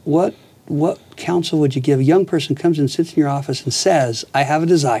truth? What counsel would you give? A young person comes and sits in your office and says, I have a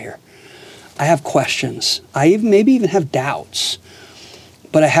desire. I have questions. I maybe even have doubts,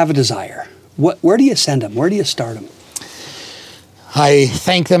 but I have a desire. Where do you send them? Where do you start them? I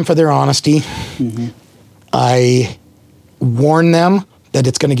thank them for their honesty. Mm-hmm. I warn them that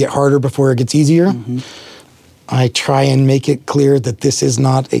it's going to get harder before it gets easier. Mm-hmm. I try and make it clear that this is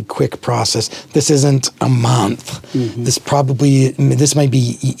not a quick process. This isn't a month. Mm-hmm. This might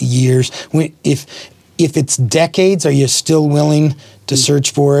be years. If it's decades, are you still willing to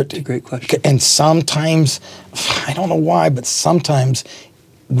search for it? That's a great question. And sometimes, I don't know why, but sometimes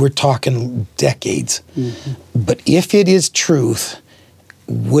we're talking decades. Mm-hmm. But if it is truth,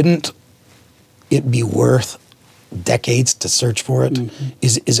 wouldn't it be worth decades to search for it? Mm-hmm.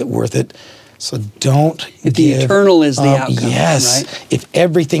 Is it worth it? So don't If the eternal is the outcome, yes. Right? If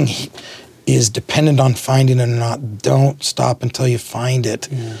everything is dependent on finding it or not, don't stop until you find it.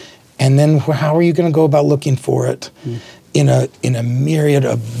 Yeah. And then how are you going to go about looking for it in a myriad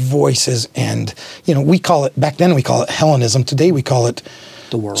of voices? And, we call it, back then we call it Hellenism. Today we call it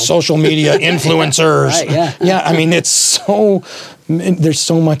the world. Social media influencers. Right, yeah. I mean, there's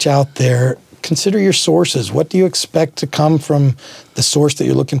so much out there. Consider your sources. What do you expect to come from the source that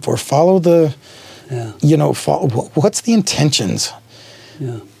you're looking for? Follow what's the intentions?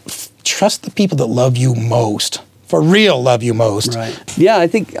 Yeah. Trust the people that love you most. For real, love you most. Right. Yeah, I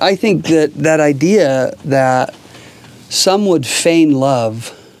think that idea that some would feign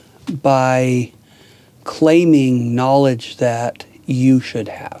love by claiming knowledge that you should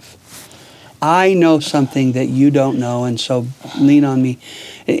have. I know something that you don't know, and so lean on me.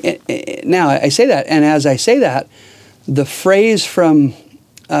 Now, I say that, and as I say that, the phrase from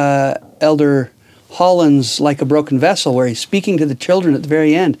Elder Holland's Like a Broken Vessel, where he's speaking to the children at the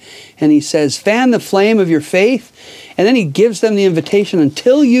very end, and he says, fan the flame of your faith, and then he gives them the invitation,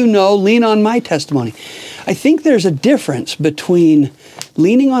 until you know, lean on my testimony. I think there's a difference between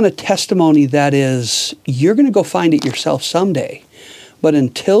leaning on a testimony that is, you're going to go find it yourself someday, but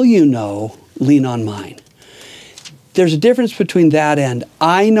until you know, lean on mine. there's a difference between that and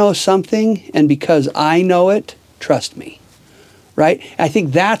I know something, and because I know it, trust me. Right? I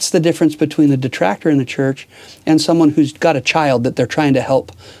think that's the difference between the detractor in the church and someone who's got a child that they're trying to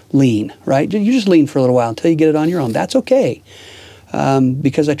help lean, right? You just lean for a little while until you get it on your own. That's okay.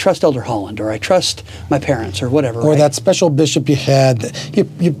 Because I trust Elder Holland, or I trust my parents, or whatever. Or right? that special bishop you had,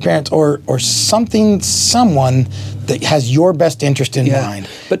 your parents, or someone that has your best interest in mind.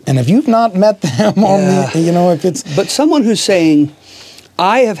 And if you've not met them, if it's... But someone who's saying,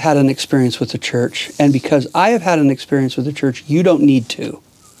 I have had an experience with the church, and because I have had an experience with the church, you don't need to.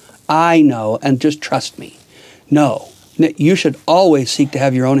 I know, and just trust me. No, you should always seek to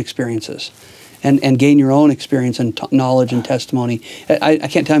have your own experiences and gain your own experience and knowledge and testimony. I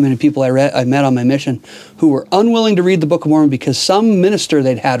can't tell you how many people I met on my mission who were unwilling to read the Book of Mormon because some minister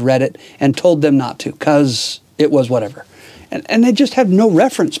they'd had read it and told them not to because it was whatever. And they just have no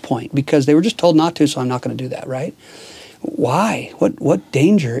reference point because they were just told not to, so I'm not going to do that, right? Why? What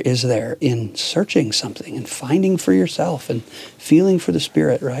danger is there in searching something and finding for yourself and feeling for the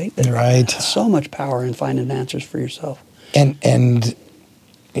Spirit, right? Right. So much power in finding answers for yourself. And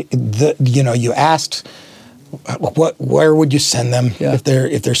you asked, where would you send them if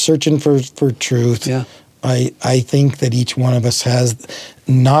they're searching for truth? Yeah. I think that each one of us has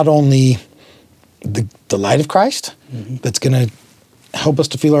not only the light of Christ that's going to help us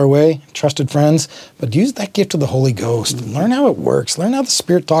to feel our way, trusted friends, but use that gift of the Holy Ghost. Learn how it works. Learn how the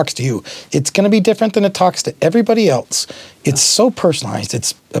Spirit talks to you. It's going to be different than it talks to everybody else. It's so personalized.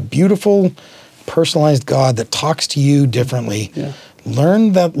 It's a beautiful, personalized God that talks to you differently. Yeah.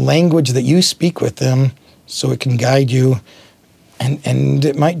 Learn that language that you speak with them so it can guide you. And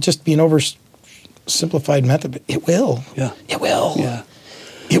it might just be an oversimplified method, but it will. Yeah. It will. Yeah.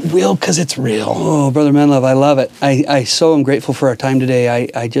 It will, because it's real. Oh, Brother Menlove, I love it. I so am grateful for our time today.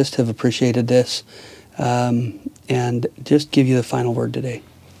 I just have appreciated this. And just give you the final word today.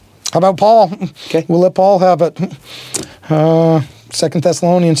 How about Paul? Okay. We'll let Paul have it. 2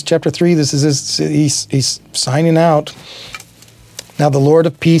 Thessalonians chapter 3, he's signing out. Now the Lord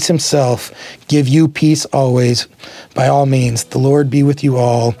of peace himself give you peace always. By all means, the Lord be with you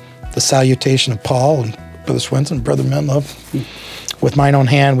all. The salutation of Paul and Brother Swenson, Brother Menlove, with mine own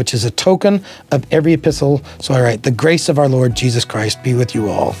hand, which is a token of every epistle. So I write, the grace of our Lord Jesus Christ be with you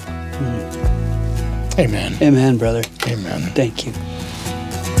all. Amen. Amen, brother. Amen. Thank you.